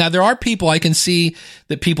now there are people, I can see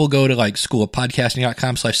that people go to like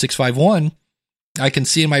schoolofpodcasting.com/651. I can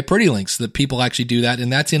see in my pretty links that people actually do that, and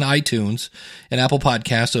that's in iTunes and Apple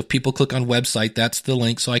Podcasts. So if people click on website, that's the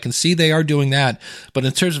link. So I can see they are doing that. But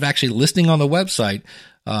in terms of actually listening on the website,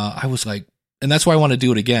 I was like, and that's why I want to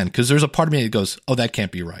do it again, because there's a part of me that goes, oh, that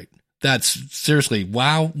can't be right. That's seriously,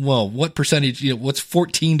 wow. Well, what percentage, what's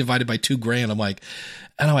 14 divided by $2,000? I'm like,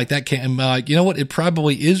 that can't, I'm like, you know what? It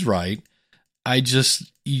probably is right.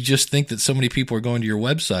 You just think that so many people are going to your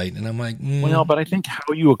website, and I'm like, well, but I think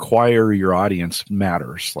how you acquire your audience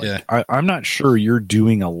matters. I'm not sure you're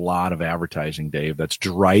doing a lot of advertising, Dave, that's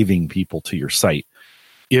driving people to your site.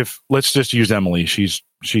 Let's just use Emily. She's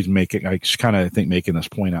making this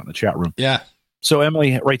point out in the chat room. Yeah. So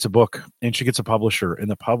Emily writes a book, and she gets a publisher, and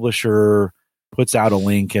the publisher puts out a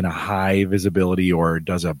link in a high visibility or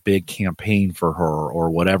does a big campaign for her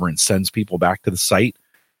or whatever and sends people back to the site.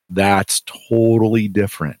 That's totally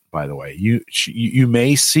different, by the way. You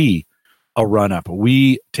may see a run up.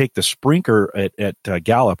 We take the Spreaker at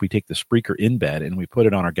Gallup. We take the Spreaker embed and we put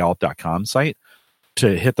it on our Gallup.com site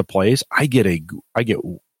to hit the plays. I get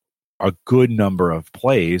a good number of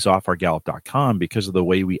plays off our Gallup.com because of the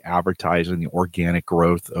way we advertise and the organic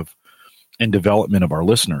growth of and development of our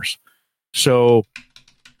listeners. So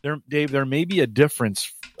Dave, there may be a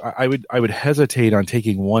difference. I would hesitate on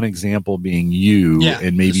taking one example being you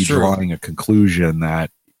and maybe drawing a conclusion that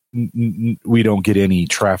we don't get any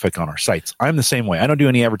traffic on our sites. I'm the same way. I don't do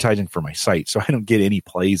any advertising for my site, so I don't get any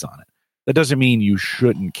plays on it. That doesn't mean you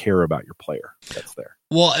shouldn't care about your player that's there.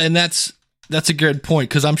 Well, and that's a good point,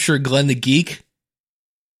 because I'm sure Glenn the Geek,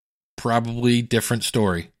 probably different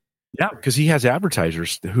story. Yeah, because he has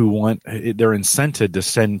advertisers who they're incented to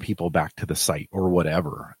send people back to the site or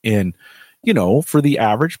whatever. And, for the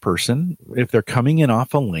average person, if they're coming in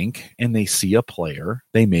off a link and they see a player,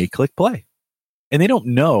 they may click play. And they don't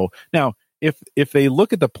know. Now, if they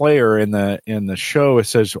look at the player in the show, it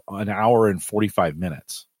says an hour and 45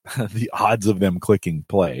 minutes. The odds of them clicking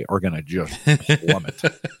play are going to just plummet.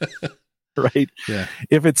 Right? Yeah.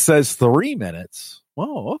 If it says 3 minutes,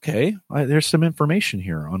 well, okay, there's some information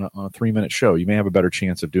here on a 3-minute show. You may have a better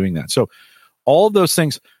chance of doing that. So all of those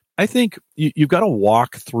things, I think you've got to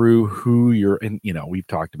walk through who you're, and we've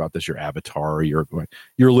talked about this, your avatar, your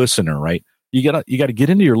listener, right? You got to get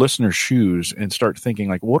into your listener's shoes and start thinking,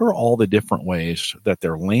 like, what are all the different ways that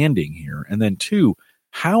they're landing here? And then 2,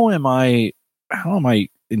 how am I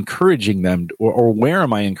encouraging them, or where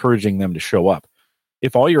am I encouraging them to show up?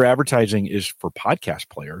 If all your advertising is for podcast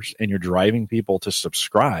players and you're driving people to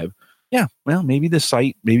subscribe, maybe the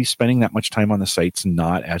site, maybe spending that much time on the site's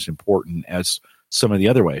not as important as some of the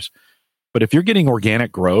other ways. But if you're getting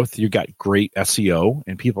organic growth, you've got great SEO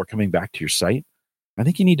and people are coming back to your site, I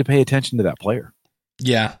think you need to pay attention to that player.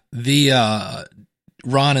 Yeah. The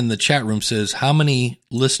Ron in the chat room says, how many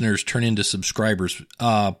listeners turn into subscribers?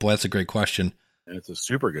 Boy, that's a great question. It's a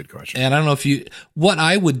super good question. And I don't know what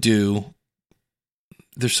I would do.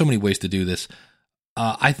 There's so many ways to do this.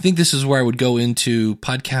 I think this is where I would go into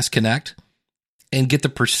Podcast Connect and get the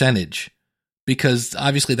percentage, because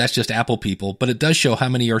obviously that's just Apple people, but it does show how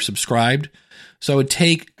many are subscribed. So I would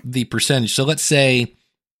take the percentage. So let's say,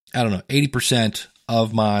 80%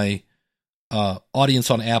 of my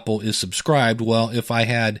audience on Apple is subscribed. Well, if I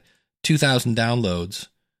had 2,000 downloads,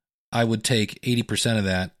 I would take 80% of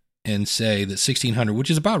that and say that 1,600,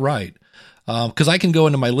 which is about right. Because I can go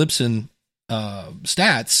into my Libsyn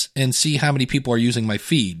stats and see how many people are using my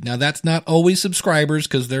feed. Now, that's not always subscribers,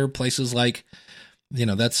 because there are places like,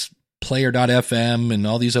 that's player.fm and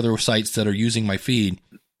all these other sites that are using my feed.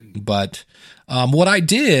 But what I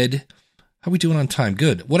did, how are we doing on time?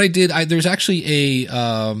 Good. What I did, there's actually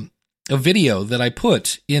a video that I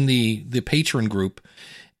put in the Patreon group.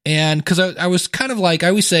 And because I was kind of like, I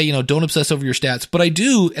always say, don't obsess over your stats, but I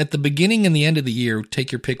do at the beginning and the end of the year,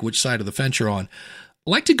 take your pick which side of the fence you're on.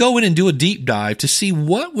 Like to go in and do a deep dive to see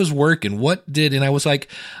what was working, and I was like,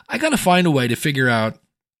 I got to find a way to figure out,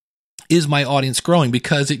 is my audience growing?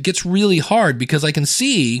 Because it gets really hard, because I can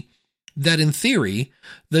see that in theory,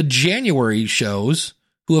 the January shows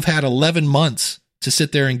who have had 11 months to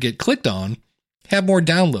sit there and get clicked on have more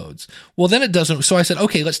downloads. Well, then it doesn't. So I said,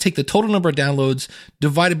 okay, let's take the total number of downloads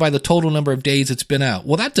divided by the total number of days it's been out.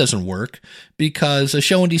 Well, that doesn't work, because a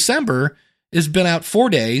show in December has been out 4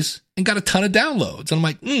 days and got a ton of downloads. And I'm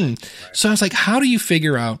like, So I was like, how do you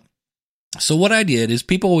figure out? So what I did is,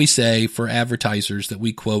 people always say for advertisers that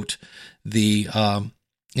we quote the,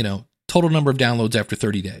 total number of downloads after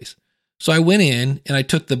 30 days. So I went in and I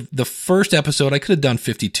took the first episode. I could have done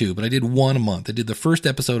 52, but I did one a month. I did the first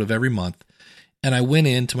episode of every month. And I went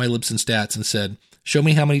into my Libsyn stats and said, show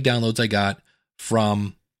me how many downloads I got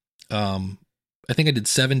from, I think I did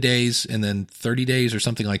 7 days and then 30 days or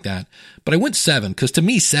something like that. But I went 7, because to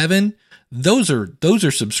me, 7, those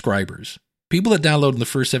are subscribers. People that download in the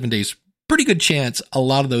first 7 days, pretty good chance a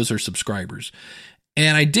lot of those are subscribers.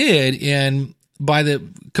 And I did, and by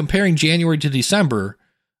comparing January to December,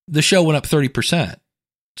 the show went up 30%.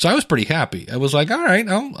 So I was pretty happy. I was like, all right,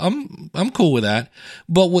 I'm cool with that.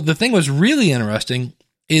 But what the thing was really interesting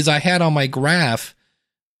is I had on my graph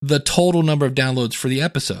the total number of downloads for the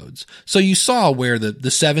episodes. So you saw where the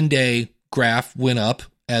 7-day graph went up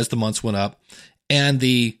as the months went up, and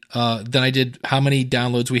then I did how many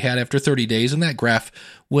downloads we had after 30 days, and that graph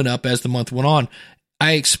went up as the month went on.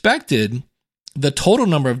 I expected the total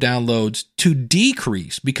number of downloads to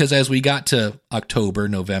decrease, because as we got to October,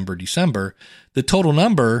 November, December, the total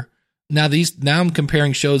number, now I'm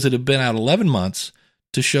comparing shows that have been out 11 months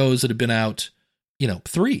to shows that have been out,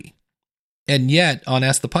 3. And yet on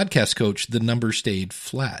Ask the Podcast Coach, the number stayed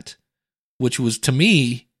flat, which was, to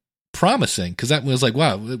me, promising, because that was like,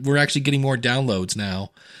 wow, we're actually getting more downloads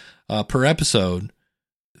now per episode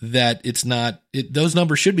that it's not, those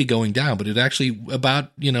numbers should be going down, but it actually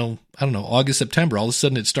about, August, September, all of a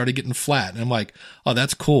sudden it started getting flat. And I'm like, oh,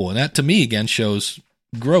 that's cool. And that to me again shows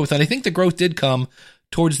growth. And I think the growth did come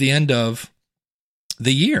towards the end of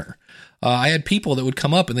the year. I had people that would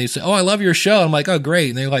come up and they'd say, oh, I love your show. I'm like, oh, great.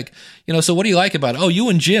 And they're like, so what do you like about it? Oh, you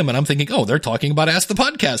and Jim. And I'm thinking, oh, they're talking about Ask the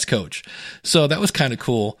Podcast Coach. So that was kind of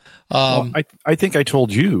cool. I think I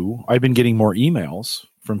told you, I've been getting more emails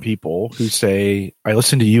from people who say, I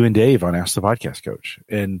listened to you and Dave on Ask the Podcast Coach.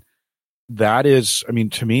 And that is,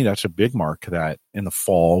 to me, that's a big mark that in the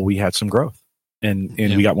fall we had some growth and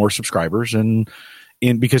we got more subscribers and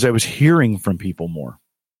because I was hearing from people more.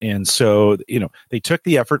 And so, they took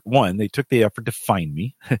the effort. They took the effort to find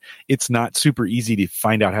me. It's not super easy to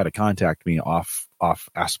find out how to contact me off Ask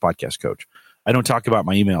the Podcast Coach. I don't talk about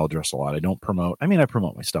my email address a lot. I don't promote. I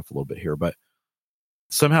promote my stuff a little bit here, but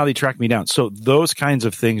somehow they track me down. So those kinds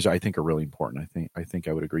of things I think are really important. I think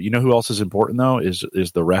I would agree. You know who else is important though is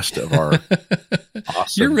the rest of our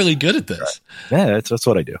awesome. You're really good at this. Yeah, that's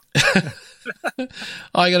what I do.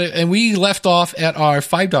 And we left off at our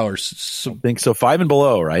 $5. So I think so. 5 and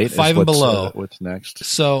below, right? 5 and below. What's next?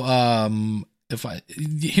 So,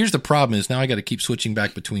 here's the problem is now I got to keep switching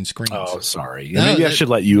back between screens. Oh, sorry. Maybe I should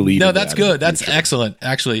let you lead. No, that's good. That's excellent,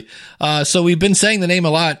 actually. So we've been saying the name a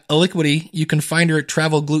lot. Aliquity. You can find her at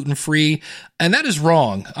Travel Gluten Free, and that is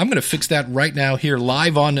wrong. I'm going to fix that right now here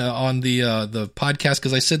live on the podcast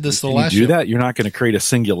because I said this the last. You do that? You're not going to create a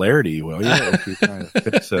singularity, will you? If you're trying to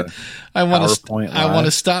fix a PowerPoint. I want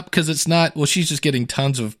to stop because it's not. Well, she's just getting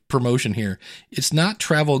tons of promotion here. It's not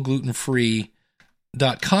Travel Gluten Free.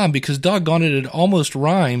 .com because doggone it almost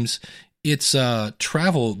rhymes. It's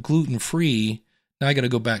travel gluten free. Now I got to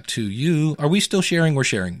go back to you. Are we still sharing? We're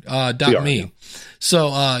sharing. .me. Yeah.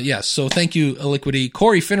 So yes. So thank you, Aliquity.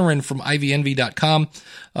 Corey Finneran from IVNV.com.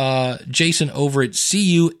 Jason over at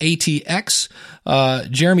CUATX.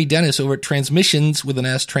 Jeremy Dennis over at Transmissions with an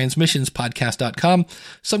S, transmissionspodcast.com.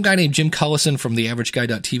 Some guy named Jim Cullison from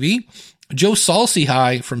theaverageguy.tv. Joe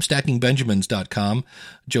Salsihigh from stackingbenjamins.com,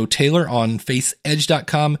 Joe Taylor on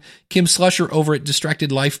faithedge.com, Kim Slusher over at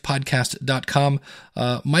distractedlifepodcast.com,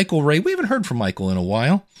 Michael Ray. We haven't heard from Michael in a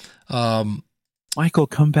while. Michael,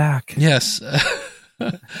 come back. Yes.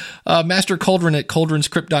 Master Cauldron at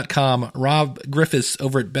cauldronscript.com, Rob Griffiths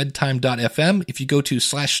over at bedtime.fm. If you go to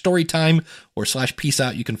 /storytime or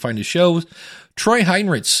 /peaceout, you can find his shows. Troy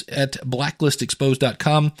Heinrichs at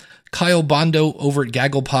blacklistexposed.com, Kyle Bondo over at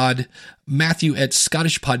GagglePod, Matthew at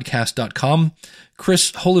scottishpodcast.com,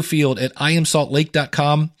 Chris Holyfield at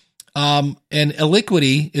iamsaltlake.com, and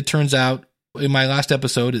Aliquity, it turns out, in my last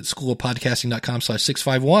episode at schoolofpodcasting.com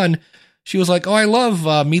 /651, she was like, oh, I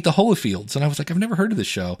love Meet the Holyfields. And I was like, I've never heard of this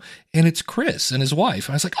show. And it's Chris and his wife.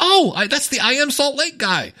 And I was like, oh, that's the I Am Salt Lake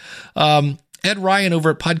guy. Ed Ryan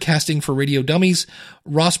over at Podcasting for Radio Dummies,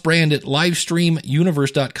 Ross Brand at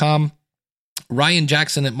livestreamuniverse.com, Ryan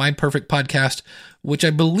Jackson at My Perfect Podcast, which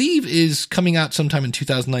I believe is coming out sometime in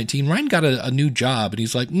 2019. Ryan got a new job and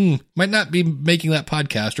he's like, might not be making that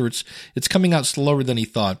podcast, or it's coming out slower than he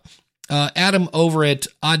thought. Adam over at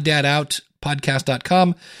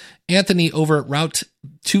OddDadOutPodcast.com, Anthony over at Route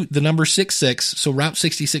 66, so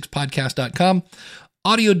Route66podcast.com,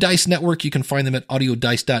 Audio Dice Network, you can find them at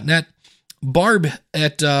audiodice.net, Barb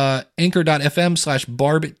at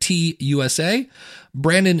anchor.fm/BarbTUSA,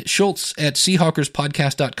 Brandon Schultz at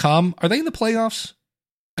Seahawkerspodcast.com. Are they in the playoffs?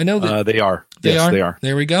 I know that they are. They are. are.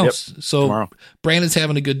 There we go. Yep. So tomorrow. Brandon's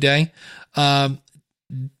having a good day.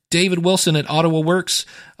 David Wilson at Ottawa Works,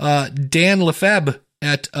 Dan Lefebvre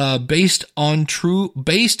at based on a true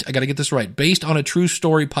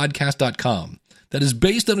story podcast.com. That is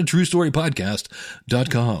based on a true story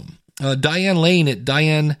podcast.com. Diane Lane at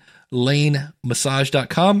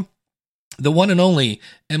DianeLaneMassage.com. The one and only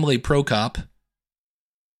Emily Prokop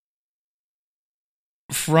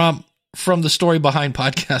from the story behind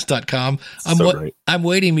podcast.com. I'm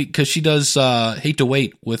waiting because she does Hate to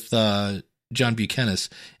Wait with John Buchanan,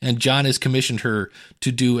 and John has commissioned her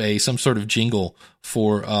to do some sort of jingle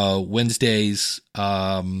for Wednesdays.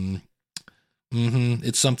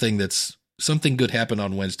 It's something good happened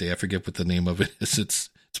on Wednesday. I forget what the name of it is. It's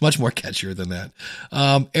much more catchier than that.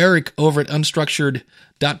 Eric over at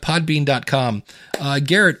unstructured.podbean.com.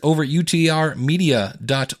 Garrett over at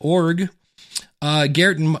utrmedia.org.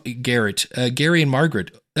 Gary and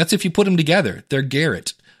Margaret. That's if you put them together. They're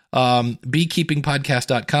Garrett.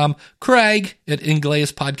 Beekeepingpodcast.com. Craig at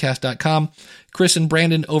ingleuspodcast.com. Chris and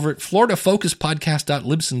Brandon over at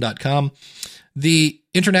FloridaFocusPodcast.libsyn.com. The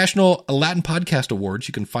International Latin Podcast Awards,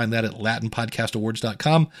 you can find that at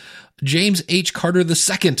LatinPodcastAwards.com. James H. Carter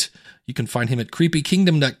II, you can find him at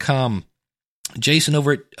CreepyKingdom.com. Jason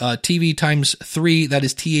over at TV times 3. That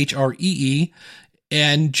is THREE.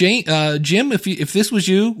 And Jim, if this was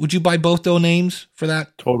you, would you buy both those names for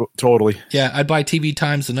that? Totally. Yeah, I'd buy TV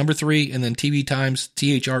times the number 3 and then TV times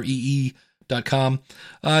THREE.com.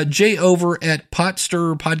 Jay over at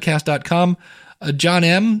potstirpodcast.com. John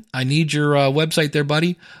M., I need your website there,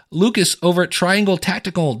 buddy. Lucas over at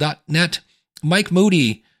triangletactical.net. Mike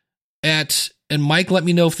Moody and Mike, let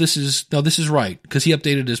me know if this is right, because he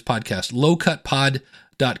updated his podcast,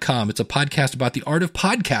 lowcutpod.com. It's a podcast about the art of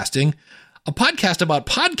podcasting. A podcast about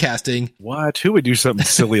podcasting. What? Who would do something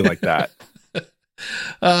silly like that?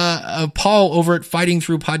 Paul over at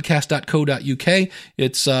fightingthroughpodcast.co.uk.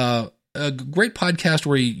 It's a great podcast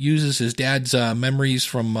where he uses his dad's memories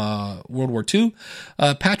from World War II.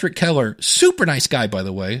 Patrick Keller, super nice guy, by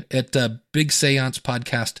the way, at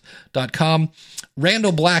bigseancepodcast.com.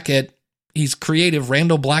 Randall Black he's creative,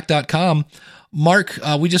 randallblack.com. Mark,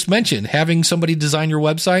 we just mentioned having somebody design your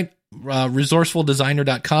website,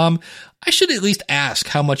 resourcefuldesigner.com. I should at least ask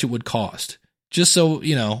how much it would cost, just so,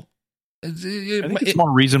 you know. I think it's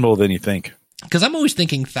more reasonable than you think. Because I'm always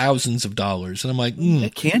thinking thousands of dollars, and I'm like,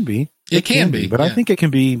 it can be. It can be. But yeah. I think it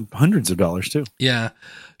can be hundreds of dollars too. Yeah.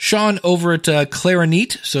 Sean over at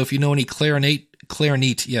Clarinet. So if you know any clarinet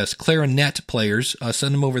players,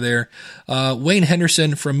 send them over there. Wayne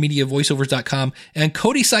Henderson from MediaVoiceovers.com. And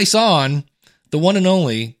Cody Sison, the one and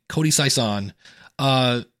only Cody Sison.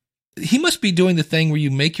 He must be doing the thing where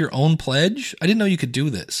you make your own pledge. I didn't know you could do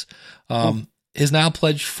this. Has now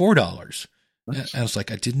pledged $4. Nice. And I was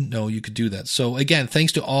like, I didn't know you could do that. So again,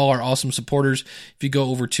 thanks to all our awesome supporters. If you go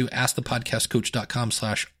over to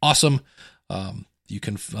askthepodcastcoach.com/awesome, you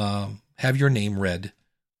can have your name read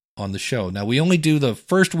on the show. Now, we only do the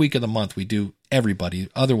first week of the month. We do everybody.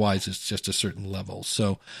 Otherwise, it's just a certain level.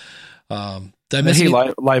 So, hey,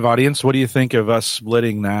 live audience, what do you think of us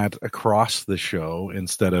splitting that across the show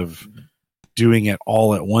instead of doing it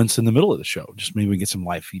all at once in the middle of the show? Just maybe we get some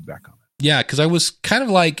live feedback on it. Yeah, because I was kind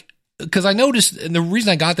of like, because I noticed, and the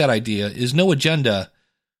reason I got that idea is No Agenda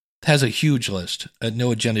has a huge list at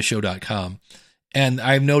noagendashow.com. And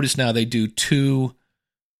I've noticed now they do 2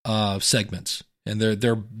 segments, and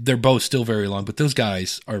they're both still very long, but those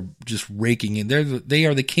guys are just raking in. They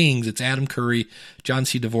are the kings. It's Adam Curry, John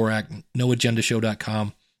C. Dvorak,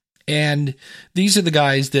 noagendashow.com. And these are the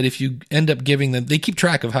guys that if you end up giving them, they keep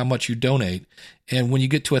track of how much you donate. And when you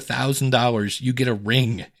get to $1,000, you get a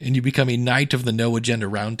ring and you become a knight of the No Agenda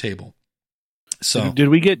Roundtable. So did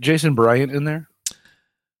we get Jason Bryant in there?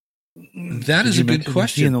 That is a good question.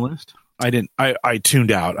 Is he in the list? I didn't. I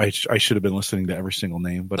tuned out. I should have been listening to every single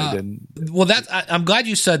name, but I didn't. Well, I'm glad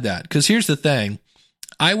you said that, because here's the thing.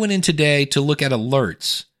 I went in today to look at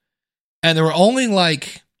alerts, and there were only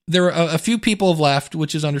a few people have left,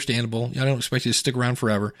 which is understandable. I don't expect you to stick around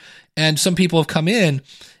forever. And some people have come in,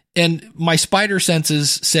 and my spider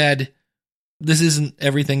senses said, this isn't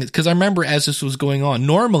everything. Because I remember as this was going on,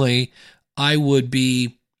 normally I would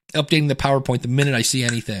be updating the PowerPoint the minute I see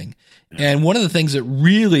anything. And one of the things that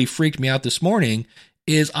really freaked me out this morning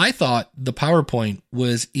is I thought the PowerPoint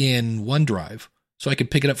was in OneDrive, so I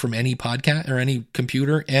could pick it up from any podcast or any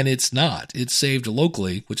computer, and it's not. It's saved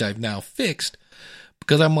locally, which I've now fixed.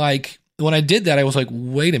 Because I'm like, when I did that, I was like,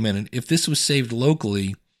 wait a minute. If this was saved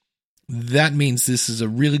locally, that means this is a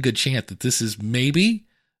really good chance that this is maybe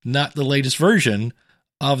not the latest version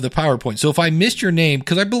of the PowerPoint. So if I missed your name,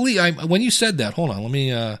 because I believe when you said that, hold on, let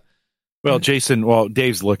me. Well, Jason,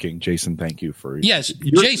 Dave's looking. Jason, thank you for. Yes,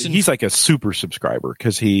 Jason. He's like a super subscriber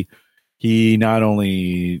because he not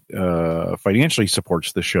only financially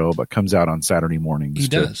supports the show, but comes out on Saturday mornings. He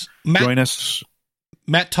does. Join us.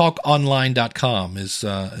 MattTalkOnline.com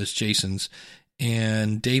is Jason's,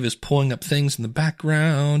 and Dave is pulling up things in the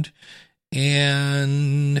background,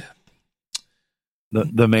 and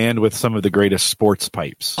the man with some of the greatest sports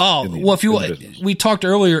pipes. Oh, well, we talked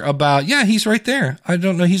earlier about, he's right there. I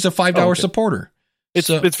don't know. He's a $5 supporter.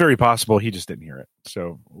 It's very possible he just didn't hear it.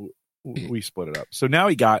 So we split it up. So now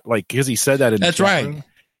he got because he said that in that's the right. Room,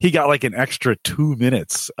 he got an extra 2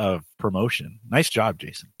 minutes of promotion. Nice job,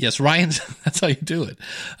 Jason. Yes, Ryan's. That's how you do it.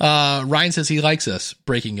 Ryan says he likes us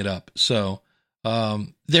breaking it up. So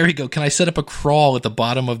there you go. Can I set up a crawl at the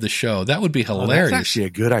bottom of the show? That would be hilarious. That's actually a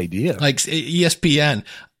good idea. Like ESPN.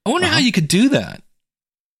 I wonder how you could do that.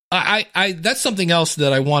 I that's something else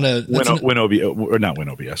that I want to win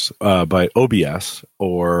OBS, but OBS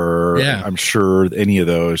or I'm sure any of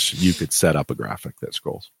those you could set up a graphic that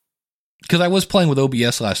scrolls. Because I was playing with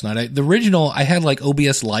OBS last night. The original, I had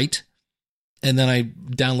OBS Lite, and then I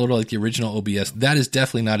downloaded the original OBS. That is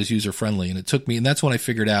definitely not as user friendly, and it took me. And that's when I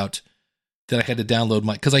figured out that I had to download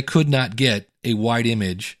because I could not get a wide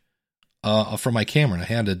image from my camera. And I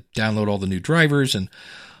had to download all the new drivers and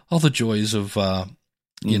all the joys of,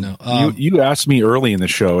 you asked me early in the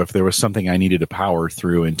show if there was something I needed to power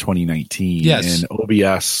through in 2019 Yes. in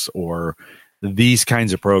OBS or these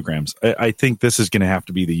kinds of programs. I think this is going to have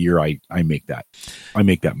to be the year I make that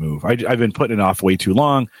move. I've been putting it off way too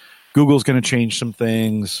long. Google's going to change some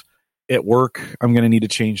things at work. I'm going to need to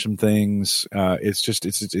change some things.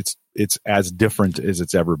 It's as different as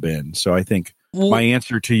it's ever been. So I think my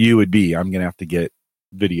answer to you would be, I'm going to have to get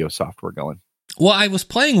video software going. Well, I was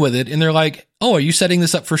playing with it and they're like, oh, are you setting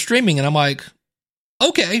this up for streaming? And I'm like,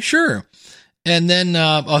 okay, sure. And then,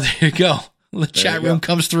 there you go. The chat room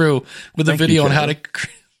comes through with a video on how to,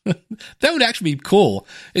 that would actually be cool.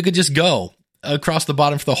 It could just go across the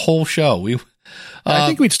bottom for the whole show. I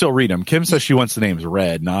think we'd still read them. Kim says she wants the names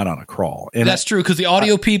read, not on a crawl. And that's true. Cause the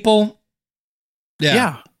audio people.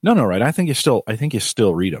 Yeah. No, right. I think you still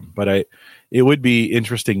read them, but it would be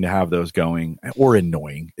interesting to have those going, or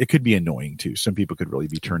annoying. It could be annoying too. Some people could really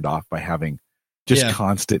be turned off by having just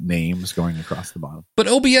constant names going across the bottom. But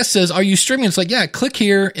OBS says, are you streaming? It's like, yeah, click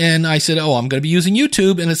here. And I said, oh, I'm going to be using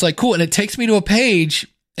YouTube. And it's like, cool. And it takes me to a page,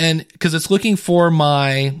 and because it's looking for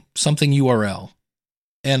my something URL.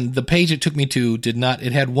 And the page it took me to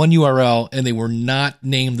it had one URL and they were not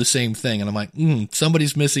named the same thing. And I'm like,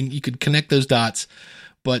 somebody's missing. You could connect those dots.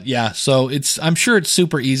 But yeah, so I'm sure it's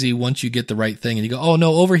super easy once you get the right thing and you go, oh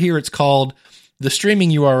no, over here it's called the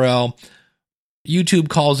streaming URL. YouTube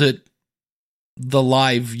calls it the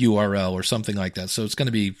live URL or something like that. So it's going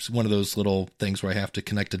to be one of those little things where I have to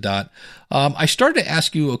connect a dot. I started to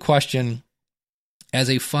ask you a question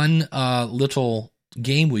as a fun little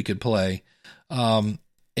game we could play. And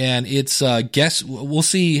it's guess. We'll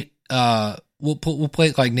see. We'll play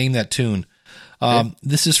it like Name That Tune.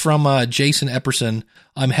 This is from Jason Epperson.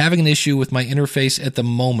 I'm having an issue with my interface at the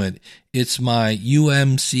moment. It's my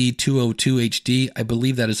UMC202HD. I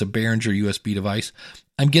believe that is a Behringer USB device.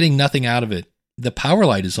 I'm getting nothing out of it. The power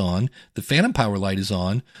light is on. The phantom power light is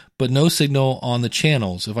on, but no signal on the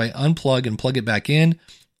channels. If I unplug and plug it back in,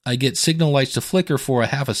 I get signal lights to flicker for a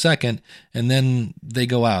half a second, and then they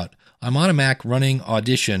go out. I'm on a Mac running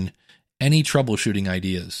Audition. Any troubleshooting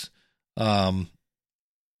ideas? Jane?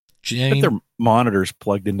 But their monitor's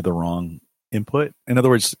plugged into the wrong input. In other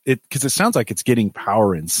words, because it sounds like it's getting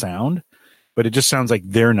power and sound, but it just sounds like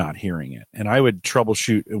they're not hearing it. And I would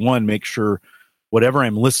troubleshoot, one, make sure whatever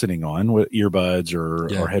I'm listening on, with earbuds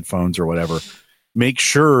or headphones or whatever, make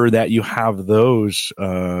sure that you have those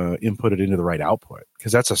inputted into the right output,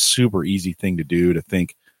 because that's a super easy thing to do. To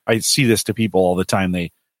think, I see this to people all the time.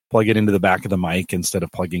 They plug it into the back of the mic instead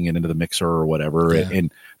of plugging it into the mixer or whatever. Yeah.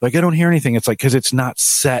 And like, I don't hear anything. It's like, because it's not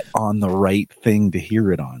set on the right thing to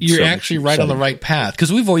hear it on. You're actually right on the right path.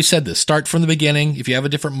 Because we've always said this, start from the beginning. If you have a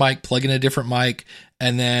different mic, plug in a different mic.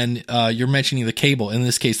 And then you're mentioning the cable. In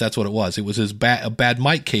this case, that's what it was. It was a bad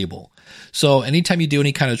mic cable. So anytime you do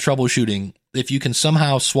any kind of troubleshooting, if you can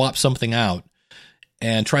somehow swap something out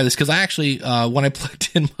and try this, because I actually, when I plugged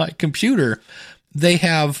in my computer, they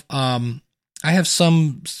have, I have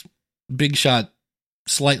some Big Shot,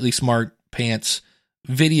 slightly smart pants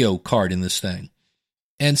video card in this thing.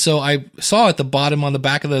 And so I saw at the bottom on the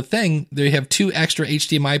back of the thing, they have 2 extra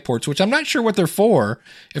HDMI ports, which I'm not sure what they're for,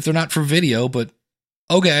 if they're not for video, but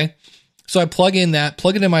okay. So I plug it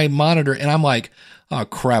in my monitor, and I'm like, oh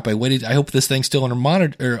crap, I hope this thing's still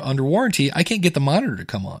under warranty. I can't get the monitor to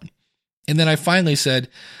come on. And then I finally said,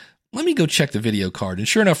 let me go check the video card. And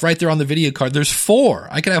sure enough, right there on the video card, there's 4.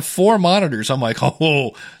 I could have 4 monitors. I'm like,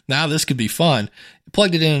 oh, now this could be fun.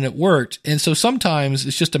 Plugged it in and it worked. And so sometimes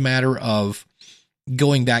it's just a matter of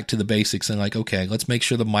going back to the basics and like, okay, let's make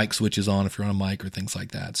sure the mic switch is on if you're on a mic or things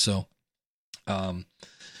like that. So,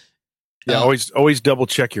 always double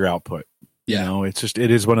check your output. Yeah. You know, it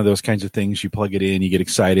is one of those kinds of things. You plug it in, you get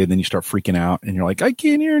excited, then you start freaking out, and you're like, I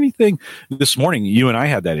can't hear anything. This morning, you and I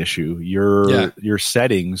had that issue. Your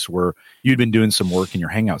settings you'd been doing some work, and your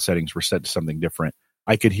Hangout settings were set to something different.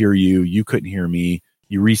 I could hear you, you couldn't hear me.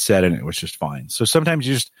 You reset it, and it was just fine. So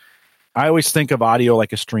sometimes I always think of audio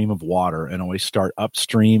like a stream of water, and always start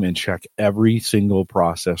upstream and check every single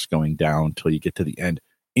process going down until you get to the end,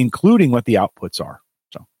 including what the outputs are.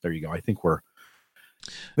 So there you go. I think we're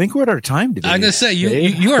at our time today. I'm going to say,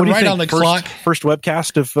 you are right on the clock. First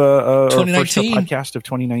webcast of 2019. First podcast of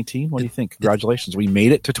 2019. What do you think? Congratulations. We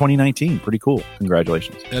made it to 2019. Pretty cool.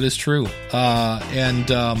 Congratulations. That is true. And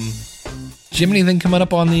Jim, anything coming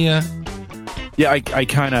up on the... Yeah,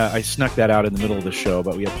 I snuck that out in the middle of the show,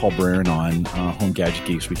 but we had Paul Barron on Home Gadget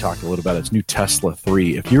Geeks. We talked a little about its new Tesla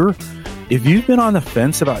 3. If you've been on the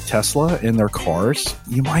fence about Tesla and their cars,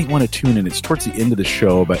 you might want to tune in. It's towards the end of the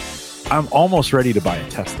show, but I'm almost ready to buy a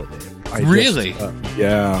Tesla, Dave. Really?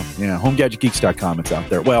 Yeah. HomeGadgetGeeks.com. It's out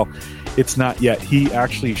there. Well, it's not yet. He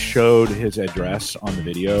actually showed his address on the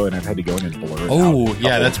video, and I've had to go in and blur it out. Oh,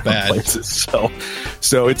 yeah, that's bad. Places.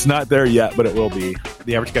 So it's not there yet, but it will be.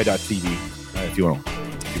 TheAverageGuy.tv if you want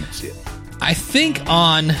to see it. I think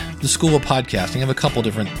on the School of Podcasting, I have a couple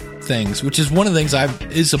different things, which is one of the things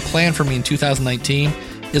is a plan for me in 2019,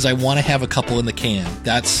 is I want to have a couple in the can.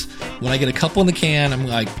 That's when I get a couple in the can, I'm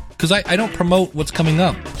like, because I don't promote what's coming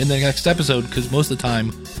up in the next episode, because most of the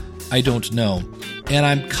time I don't know. And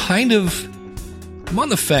I'm on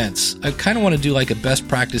the fence. I kind of want to do like a best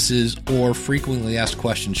practices or frequently asked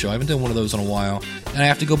question show. I haven't done one of those in a while. And I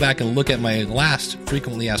have to go back and look at my last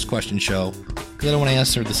frequently asked question show, because I don't want to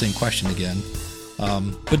answer the same question again.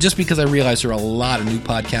 But just because I realize there are a lot of new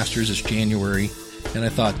podcasters, it's January, and I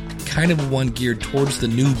thought kind of one geared towards the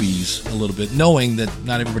newbies a little bit, knowing that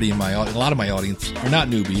not everybody a lot of my audience are not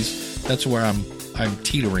newbies. That's where I'm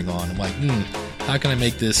teetering on. I'm like, how can I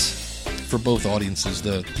make this for both audiences,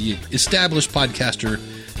 the established podcaster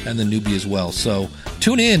and the newbie as well? So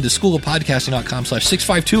tune in to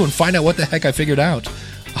schoolofpodcasting.com/652 and find out what the heck I figured out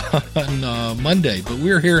on Monday. But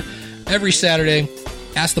we're here every Saturday.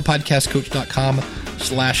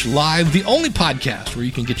 AskThePodcastCoach.com/live, the only podcast where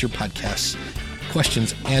you can get your podcast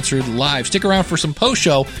questions answered live. Stick around for some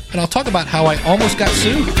post-show, and I'll talk about how I almost got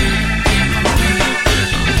sued.